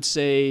that I would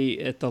say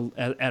at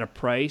a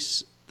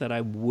price that I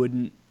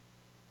wouldn't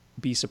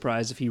be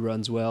surprised if he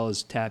runs well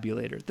is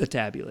Tabulator. The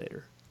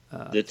Tabulator.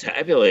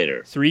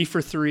 3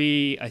 for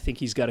 3. I think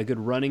he's got a good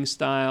running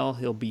style.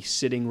 He'll be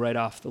sitting right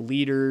off the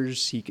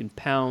leaders. He can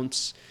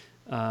pounce.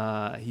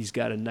 He's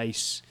got a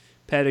nice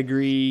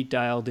pedigree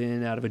dialed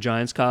in out of a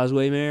Giants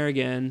Causeway mare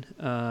again.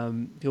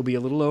 He'll be a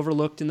little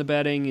overlooked in the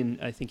betting,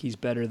 and I think he's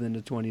better than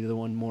the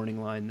 20-1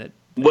 morning line.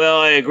 Well,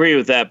 I agree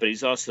with that, but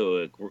he's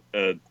also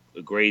a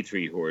grade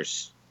 3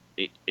 horse.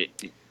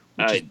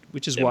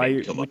 Which is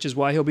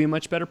why he'll be a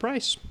much better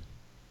price.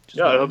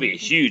 No, it'll be a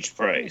huge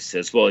price.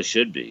 That's what it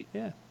should be.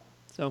 Yeah.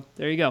 So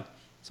there you go.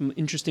 Some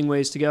interesting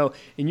ways to go,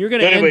 and you're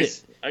going to end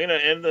it. I'm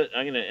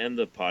gonna end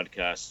the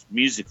podcast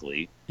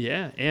musically.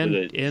 Yeah,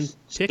 and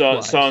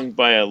song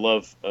by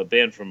a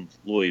band from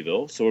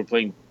Louisville. So we're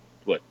playing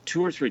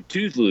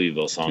two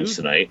Louisville songs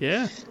tonight.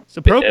 Yeah, it's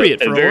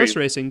appropriate for a horse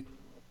racing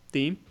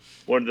theme.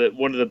 One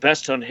of the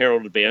best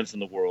unheralded bands in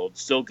the world,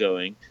 still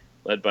going,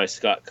 led by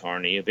Scott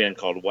Carney, a band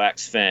called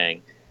Wax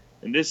Fang.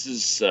 And this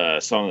is a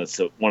song that's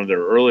one of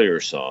their earlier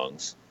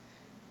songs,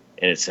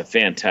 and it's a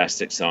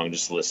fantastic song.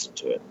 Just listen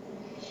to it.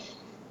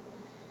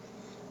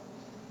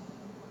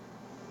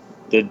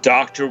 The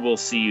Doctor Will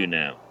See You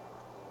Now.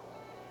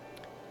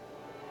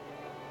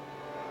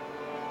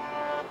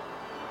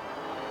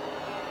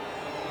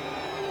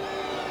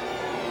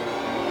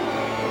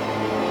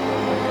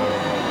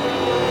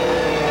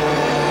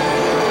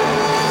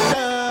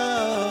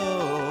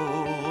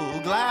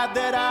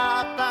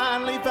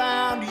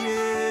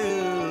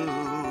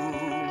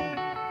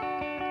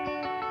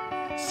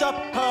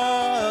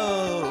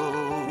 Suppose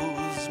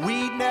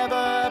we'd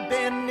never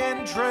been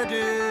introduced.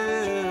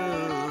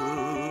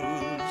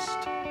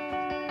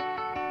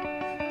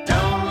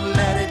 Don't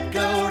let it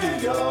go to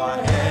your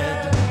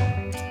head.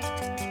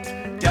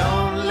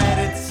 Don't let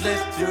it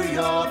slip through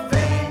your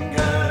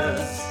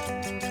fingers.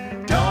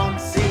 Don't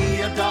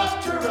see a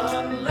doctor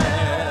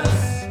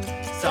unless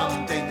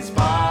something's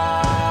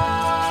bothering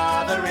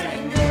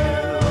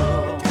you.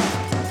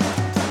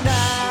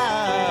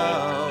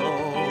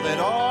 Now that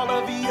all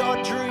of your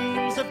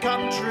dreams have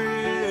come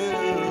true,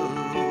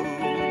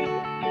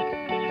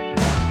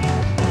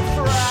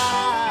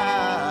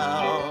 frown,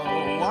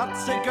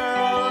 what's a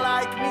girl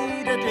like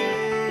me to do?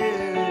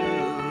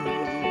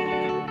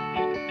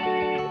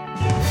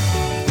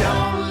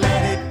 Don't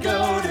let it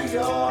go to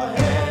your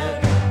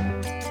head.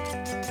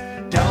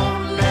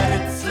 Don't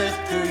let it slip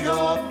through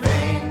your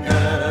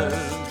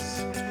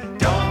fingers.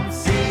 Don't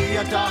see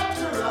a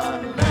doctor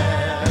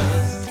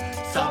unless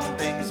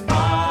something's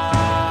bothering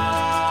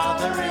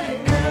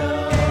you.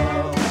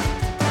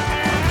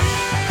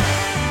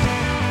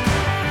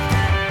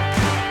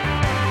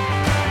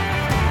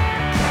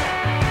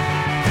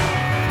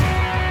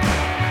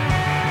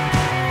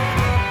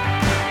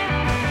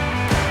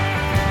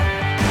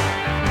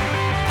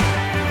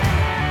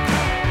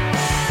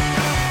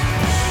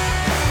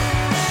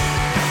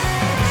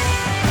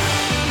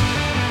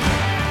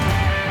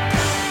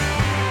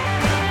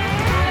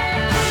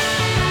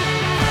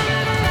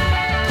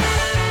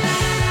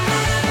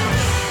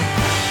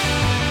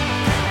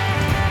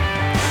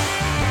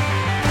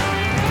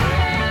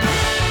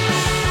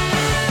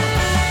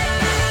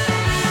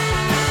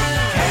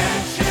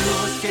 Can't you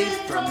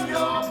escape from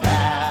your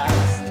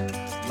past?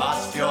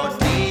 Must your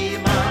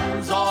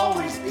demons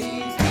always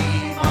be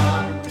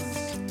demons?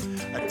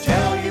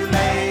 Until you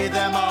lay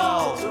them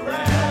all to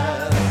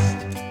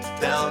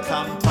rest, they'll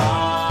come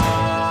following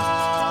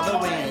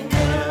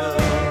you.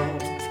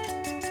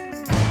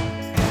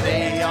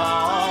 They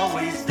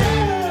always do.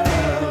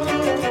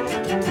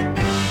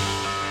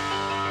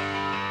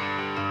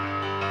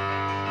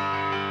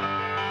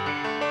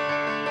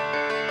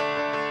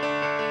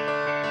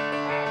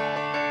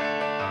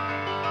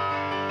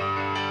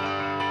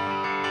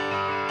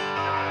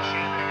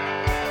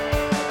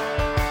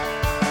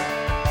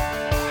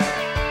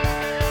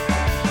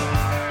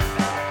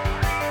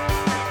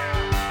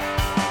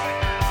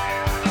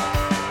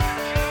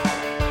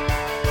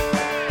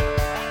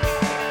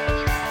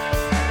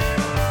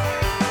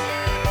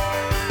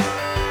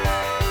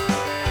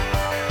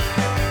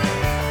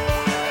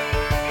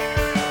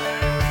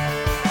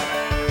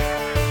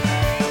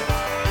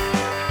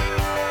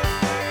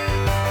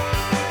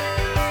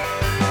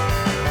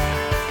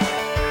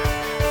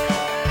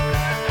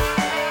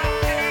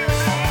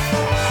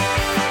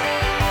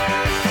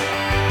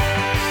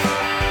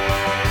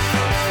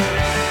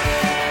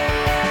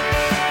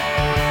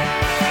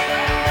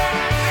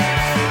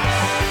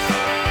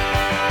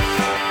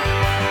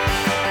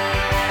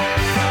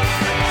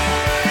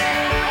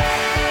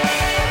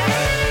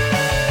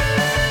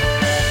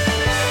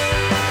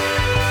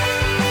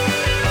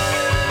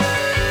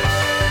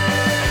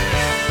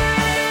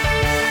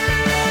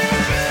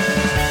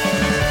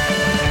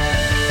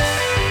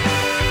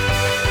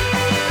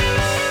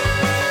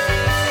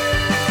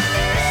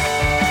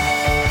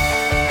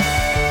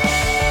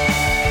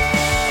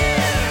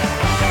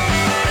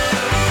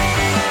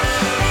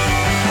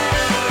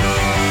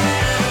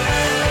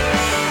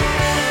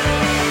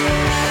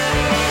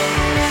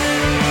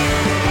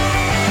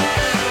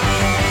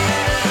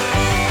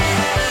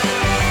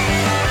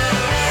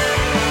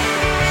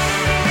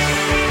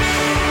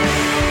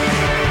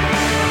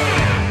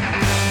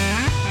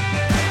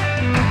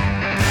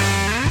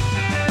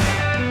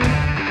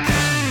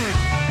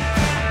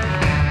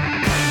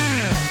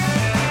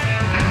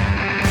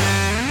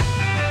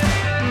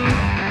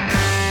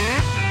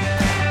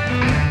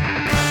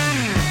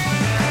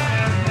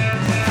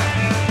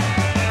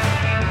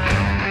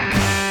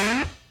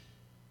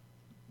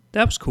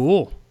 That was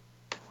cool.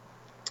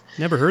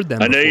 Never heard them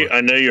before.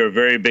 I know you're a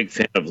very big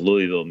fan of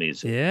Louisville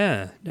music.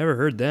 Yeah, never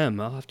heard them.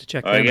 I'll have to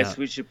check them out. I guess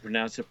we should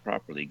pronounce it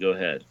properly. Go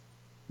ahead.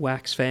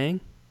 Wax Fang?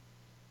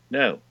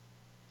 No.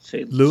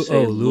 Say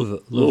Louisville.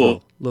 Louisville. Yeah.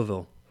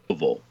 Louisville.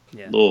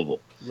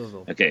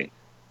 Louisville. Okay.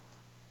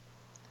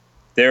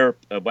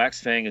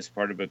 Wax Fang is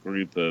part of a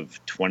group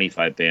of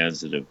 25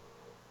 bands that have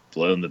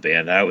blown the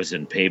band I was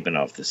in Pavement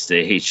off the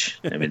stage.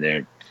 I mean,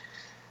 they're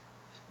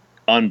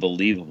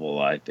unbelievable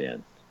live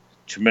band,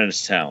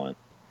 tremendous talent,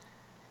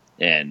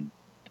 and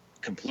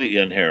completely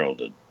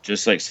unheralded,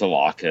 just like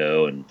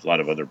Sulaco and a lot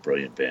of other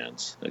brilliant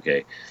bands.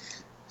 Okay,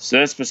 so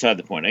that's beside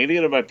the point. I'm gonna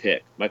get to my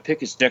pick. My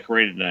pick is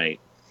Decorated Night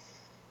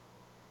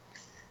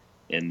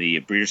in the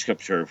Breeders'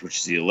 Cup Turf, which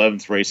is the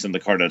 11th race in the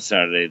card on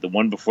Saturday, the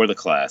one before the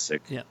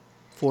Classic. Yeah,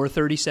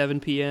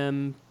 4:37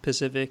 p.m.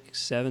 Pacific,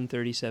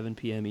 7:37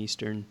 p.m.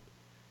 Eastern.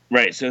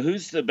 Right. So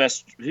who's the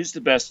best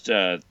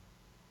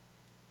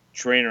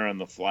trainer on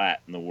the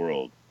flat in the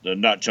world?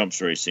 Not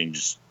jumps racing,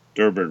 just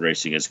thoroughbred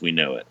racing as we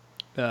know it.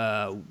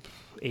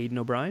 Aidan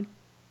O'Brien.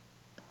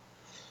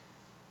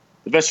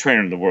 The best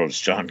trainer in the world is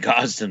John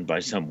Gosden by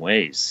some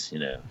ways,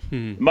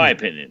 in my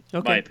opinion.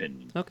 Okay. My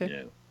opinion.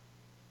 Okay.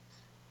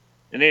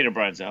 And Aidan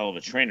O'Brien's a hell of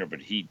a trainer,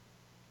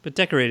 but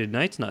Decorated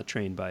Night's not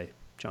trained by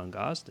John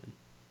Gosden.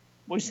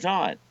 Well, he's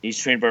not. He's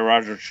trained by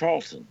Roger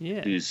Charlton.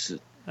 Yeah. Who's...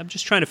 I'm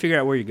just trying to figure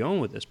out where you're going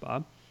with this,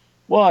 Bob.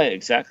 Well,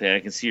 exactly. I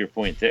can see your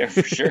point there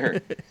for sure.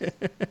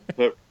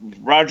 But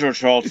Roger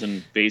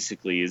Charlton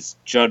basically is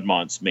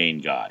Juddmont's main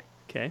guy.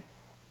 Okay.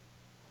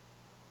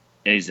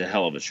 And he's a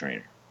hell of a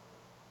trainer.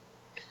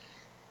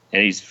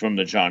 And he's from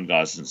the John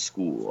Gosden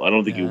school. I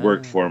don't think he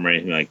worked for him or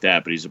anything like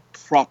that, but he's a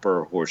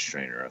proper horse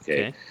trainer,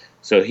 okay?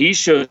 So he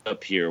shows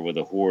up here with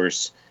a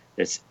horse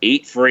that's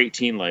 8 for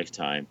 18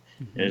 lifetime.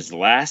 Mm-hmm. And his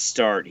last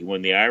start, he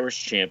won the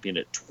Irish Champion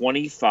at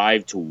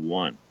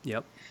 25-1.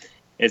 Yep.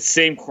 It's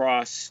same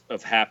cross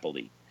of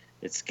Happily.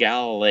 It's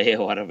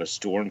Galileo out of a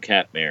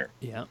Stormcat mare.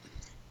 Yeah.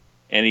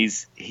 And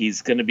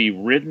he's going to be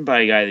ridden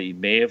by a guy that you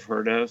may have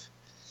heard of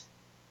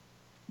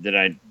that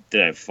I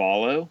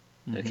follow.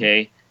 Mm-hmm.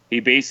 Okay. He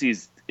basically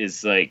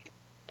is like,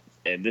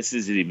 and this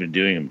isn't even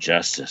doing him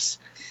justice.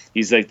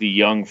 He's like the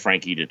young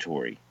Frankie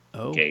Dettori.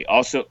 Oh. Okay.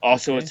 Also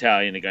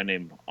Italian, a guy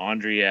named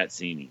Andrea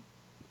Azzini.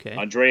 Okay.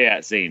 Andrea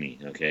Azzini.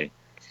 Okay.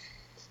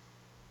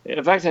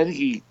 In fact, I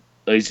think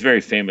he's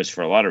very famous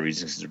for a lot of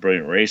reasons. He's a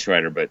brilliant race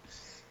rider, but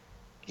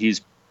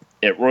he's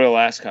at Royal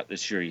Ascot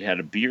this year. He had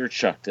a beer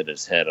chucked at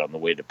his head on the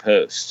way to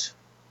post,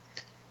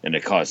 and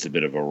it caused a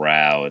bit of a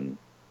row. And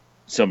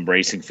some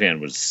racing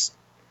fan was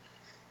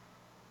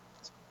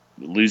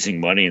losing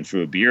money and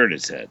threw a beer at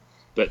his head.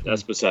 But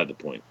that's beside the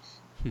point.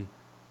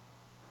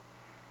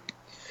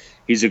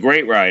 He's a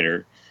great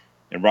rider,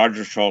 and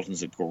Roger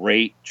Charlton's a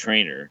great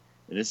trainer.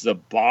 And this is a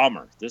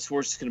bomber. This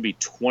horse is going to be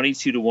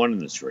 22-1 in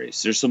this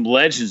race. There's some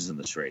legends in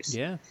this race.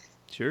 Yeah,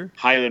 sure.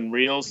 Highland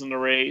Reel's in the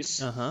race.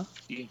 Uh-huh.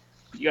 You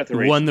got the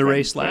race. He won the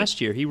race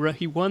last year.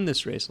 He won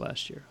this race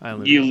last year.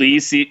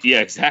 Ulysses, yeah,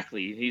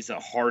 exactly. He's a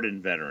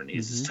hardened veteran.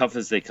 He's as tough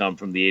as they come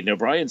from the Aidan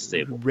O'Brien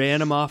stable.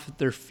 Ran him off at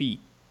their feet.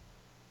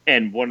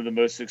 And one of the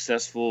most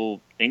successful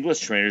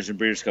English trainers in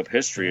Breeders' Cup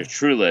history, a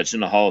true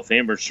legend, a Hall of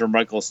Famer, Sir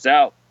Michael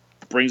Stout,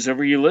 brings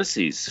over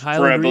Ulysses.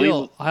 Highland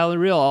Reel,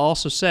 I'll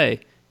also say,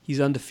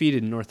 he's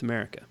undefeated in North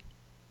America.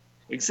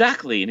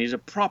 Exactly, and he's a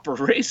proper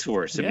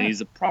racehorse. I mean,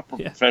 he's a proper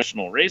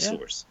professional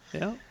racehorse.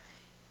 Yeah.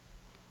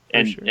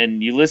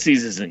 And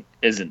Ulysses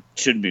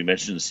shouldn't be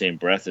mentioned in the same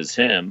breath as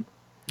him.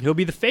 He'll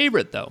be the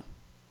favorite, though.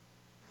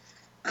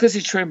 Because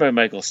he's trained by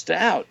Michael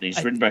Stout, and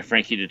he's ridden by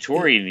Frankie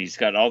Dettori, and he's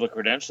got all the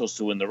credentials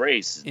to win the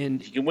race.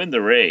 And he can win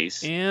the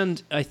race.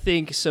 And I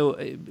think so.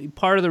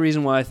 Part of the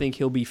reason why I think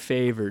he'll be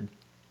favored,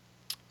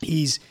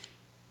 he's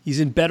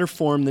in better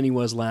form than he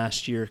was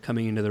last year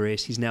coming into the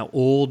race. He's now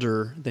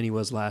older than he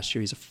was last year.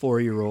 He's a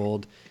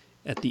 4-year-old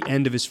at the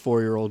end of his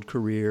 4-year-old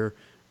career.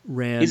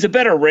 He's a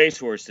better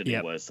racehorse than he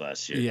was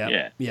last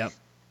year. Yeah.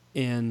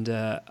 And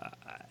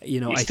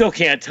you still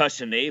can't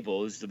touch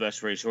Enable, who's the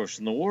best racehorse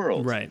in the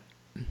world, right?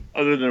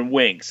 Other than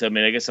Winx. I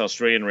mean, I guess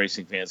Australian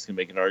racing fans can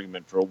make an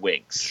argument for a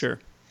Winx.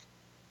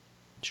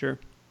 Sure.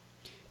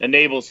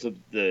 Enable's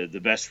the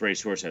best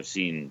racehorse I've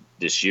seen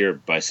this year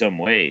by some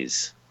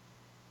ways.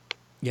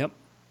 Yep.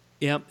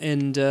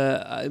 And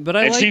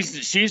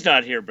she's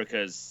not here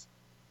because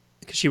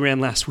she ran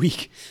last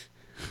week.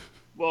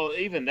 Well,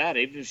 even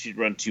if she'd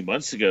run 2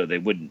 months ago, they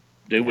wouldn't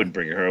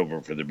bring her over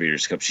for the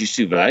Breeders' Cup. She's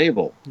too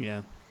valuable.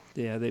 Yeah.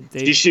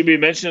 She should be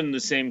mentioned in the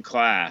same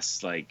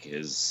class, like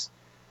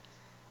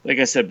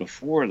I said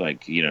before,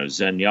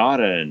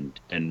 Zenyatta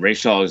and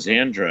Rachel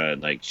Alexandra.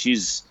 Like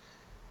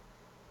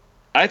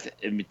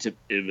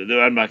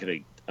I'm not gonna.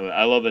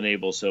 I love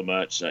Enable so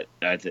much.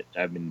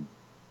 I mean,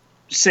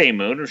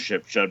 same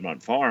ownership,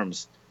 Juddmont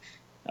Farms.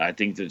 I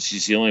think that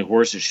she's the only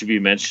horse that should be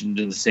mentioned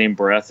in the same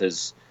breath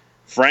as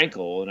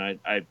Frankel.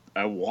 And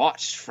I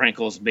watched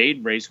Frankel's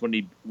maiden race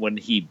when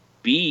he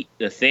beat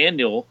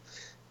Nathaniel,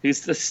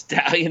 who's the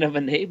stallion of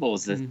Enable,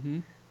 is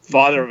the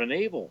father of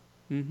Enable.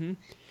 Mm-hmm.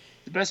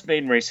 The best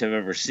maiden race I've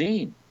ever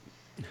seen.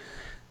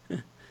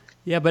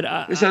 Yeah, but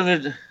it's on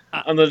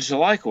the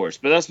July course,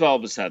 but that's all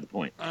beside the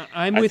point.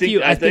 I'm with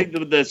you. I think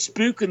the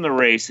spook in the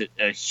race at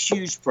a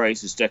huge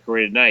price is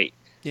Decorated Night.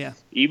 Yeah.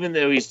 Even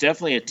though he's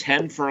definitely a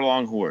 10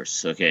 furlong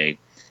horse, okay,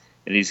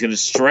 and he's going to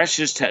stretch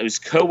his. He's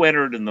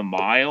co-entered in the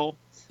mile.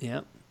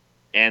 Yeah.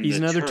 And he's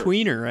another turf.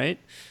 tweener, right?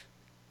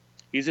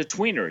 He's a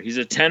tweener. He's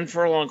a 10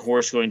 furlong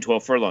horse going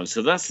 12 furlongs.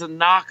 So that's the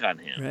knock on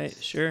him. Right,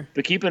 sure.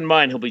 But keep in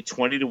mind, he'll be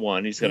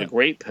 20-1. He's got a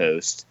great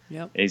post.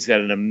 Yep. And he's got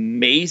an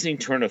amazing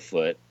turn of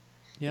foot.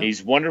 Yep.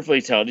 He's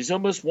wonderfully talented. He's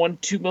almost won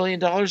 $2 million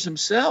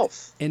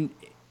himself.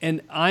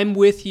 And I'm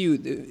with you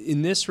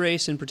in this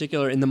race in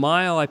particular. In the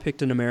mile, I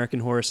picked an American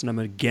horse, and I'm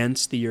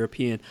against the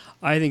European.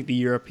 I think the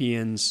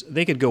Europeans,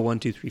 they could go 1,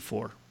 2, 3,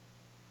 4.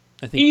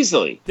 I think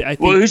easily.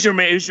 Well, who's your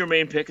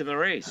main pick in the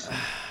race?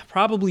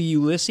 Probably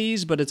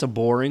Ulysses, but it's a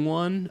boring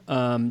one.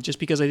 Just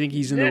because I think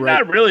he's in the right.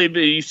 Not really, but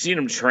you've seen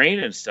him train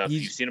and stuff.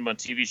 You've seen him on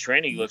TV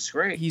training. He looks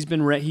great.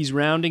 He's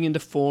rounding into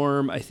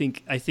form. I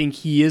think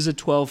he is a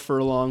 12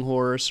 furlong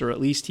horse, or at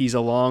least he's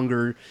a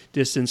longer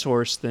distance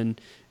horse than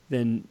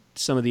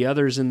some of the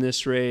others in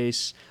this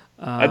race.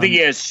 I think he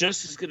has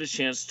just as good a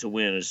chance to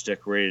win as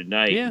Decorated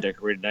Knight. Yeah.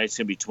 Decorated Knight's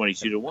going to be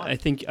 22-1.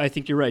 I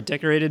think you're right.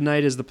 Decorated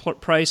Knight is the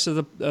price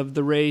of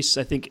the race.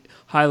 I think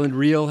Highland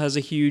Reel has a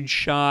huge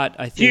shot.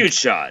 Huge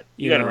shot.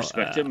 You got to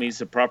respect him. He's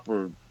a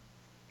proper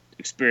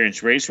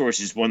experienced racehorse.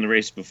 He's won the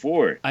race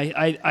before.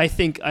 I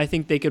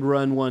think they could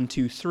run 1,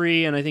 2,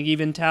 3, and I think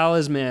even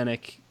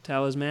Talismanic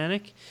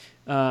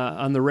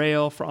on the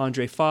rail for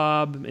Andre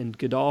Fabre and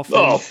Godolphin.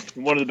 Oh,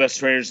 one of the best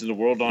trainers in the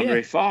world,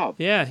 Andre Fabre.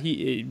 Yeah,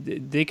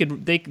 they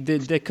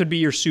could be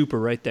your super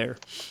right there.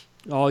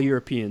 All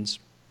Europeans.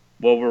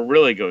 Well, we're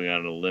really going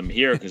out on a limb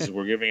here because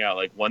we're giving out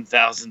like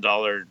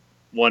 $1,000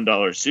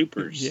 $1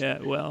 supers. Yeah,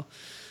 well,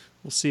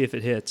 we'll see if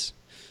it hits.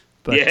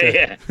 But,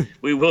 yeah,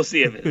 we will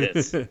see if it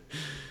hits.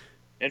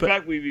 In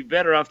fact, we'd be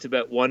better off to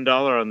bet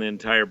 $1 on the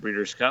entire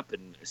Breeders' Cup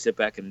and sit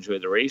back and enjoy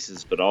the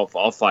races. But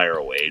I'll fire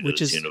away to the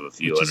tune of a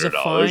few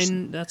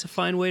 $100. That's a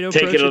fine way to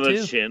approach it, take it on too.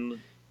 the chin.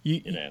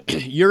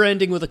 You're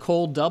ending with a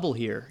cold double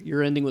here.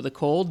 You're ending with a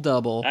cold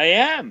double. I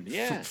am,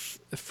 yeah.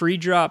 Free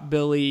drop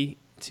Billy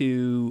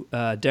to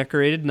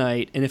Decorated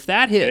Knight, and if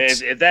that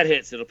hits, if that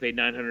hits, it'll pay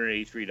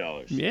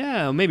 $983.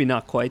 Yeah, maybe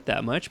not quite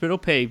that much, but it'll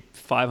pay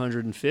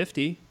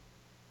 $550.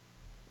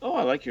 Oh,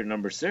 I like your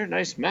numbers there.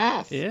 Nice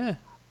math.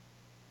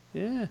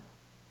 Yeah.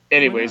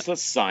 Anyways,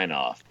 let's sign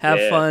off.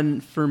 Have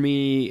fun for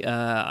me.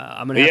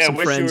 I'm gonna have some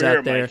friends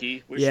out there.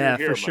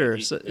 For sure.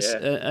 So,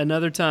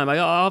 another time,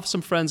 I'll have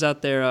some friends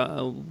out there.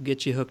 I'll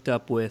get you hooked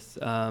up with,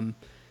 and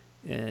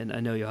I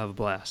know you'll have a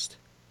blast.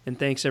 And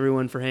thanks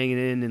everyone for hanging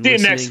in and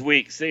listening.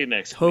 See you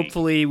next week.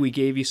 Hopefully, we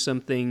gave you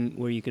something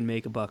where you can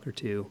make $1 or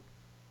 $2.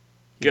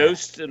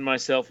 Ghost and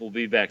myself will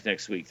be back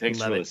next week.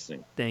 Thanks for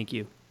listening. Thank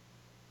you.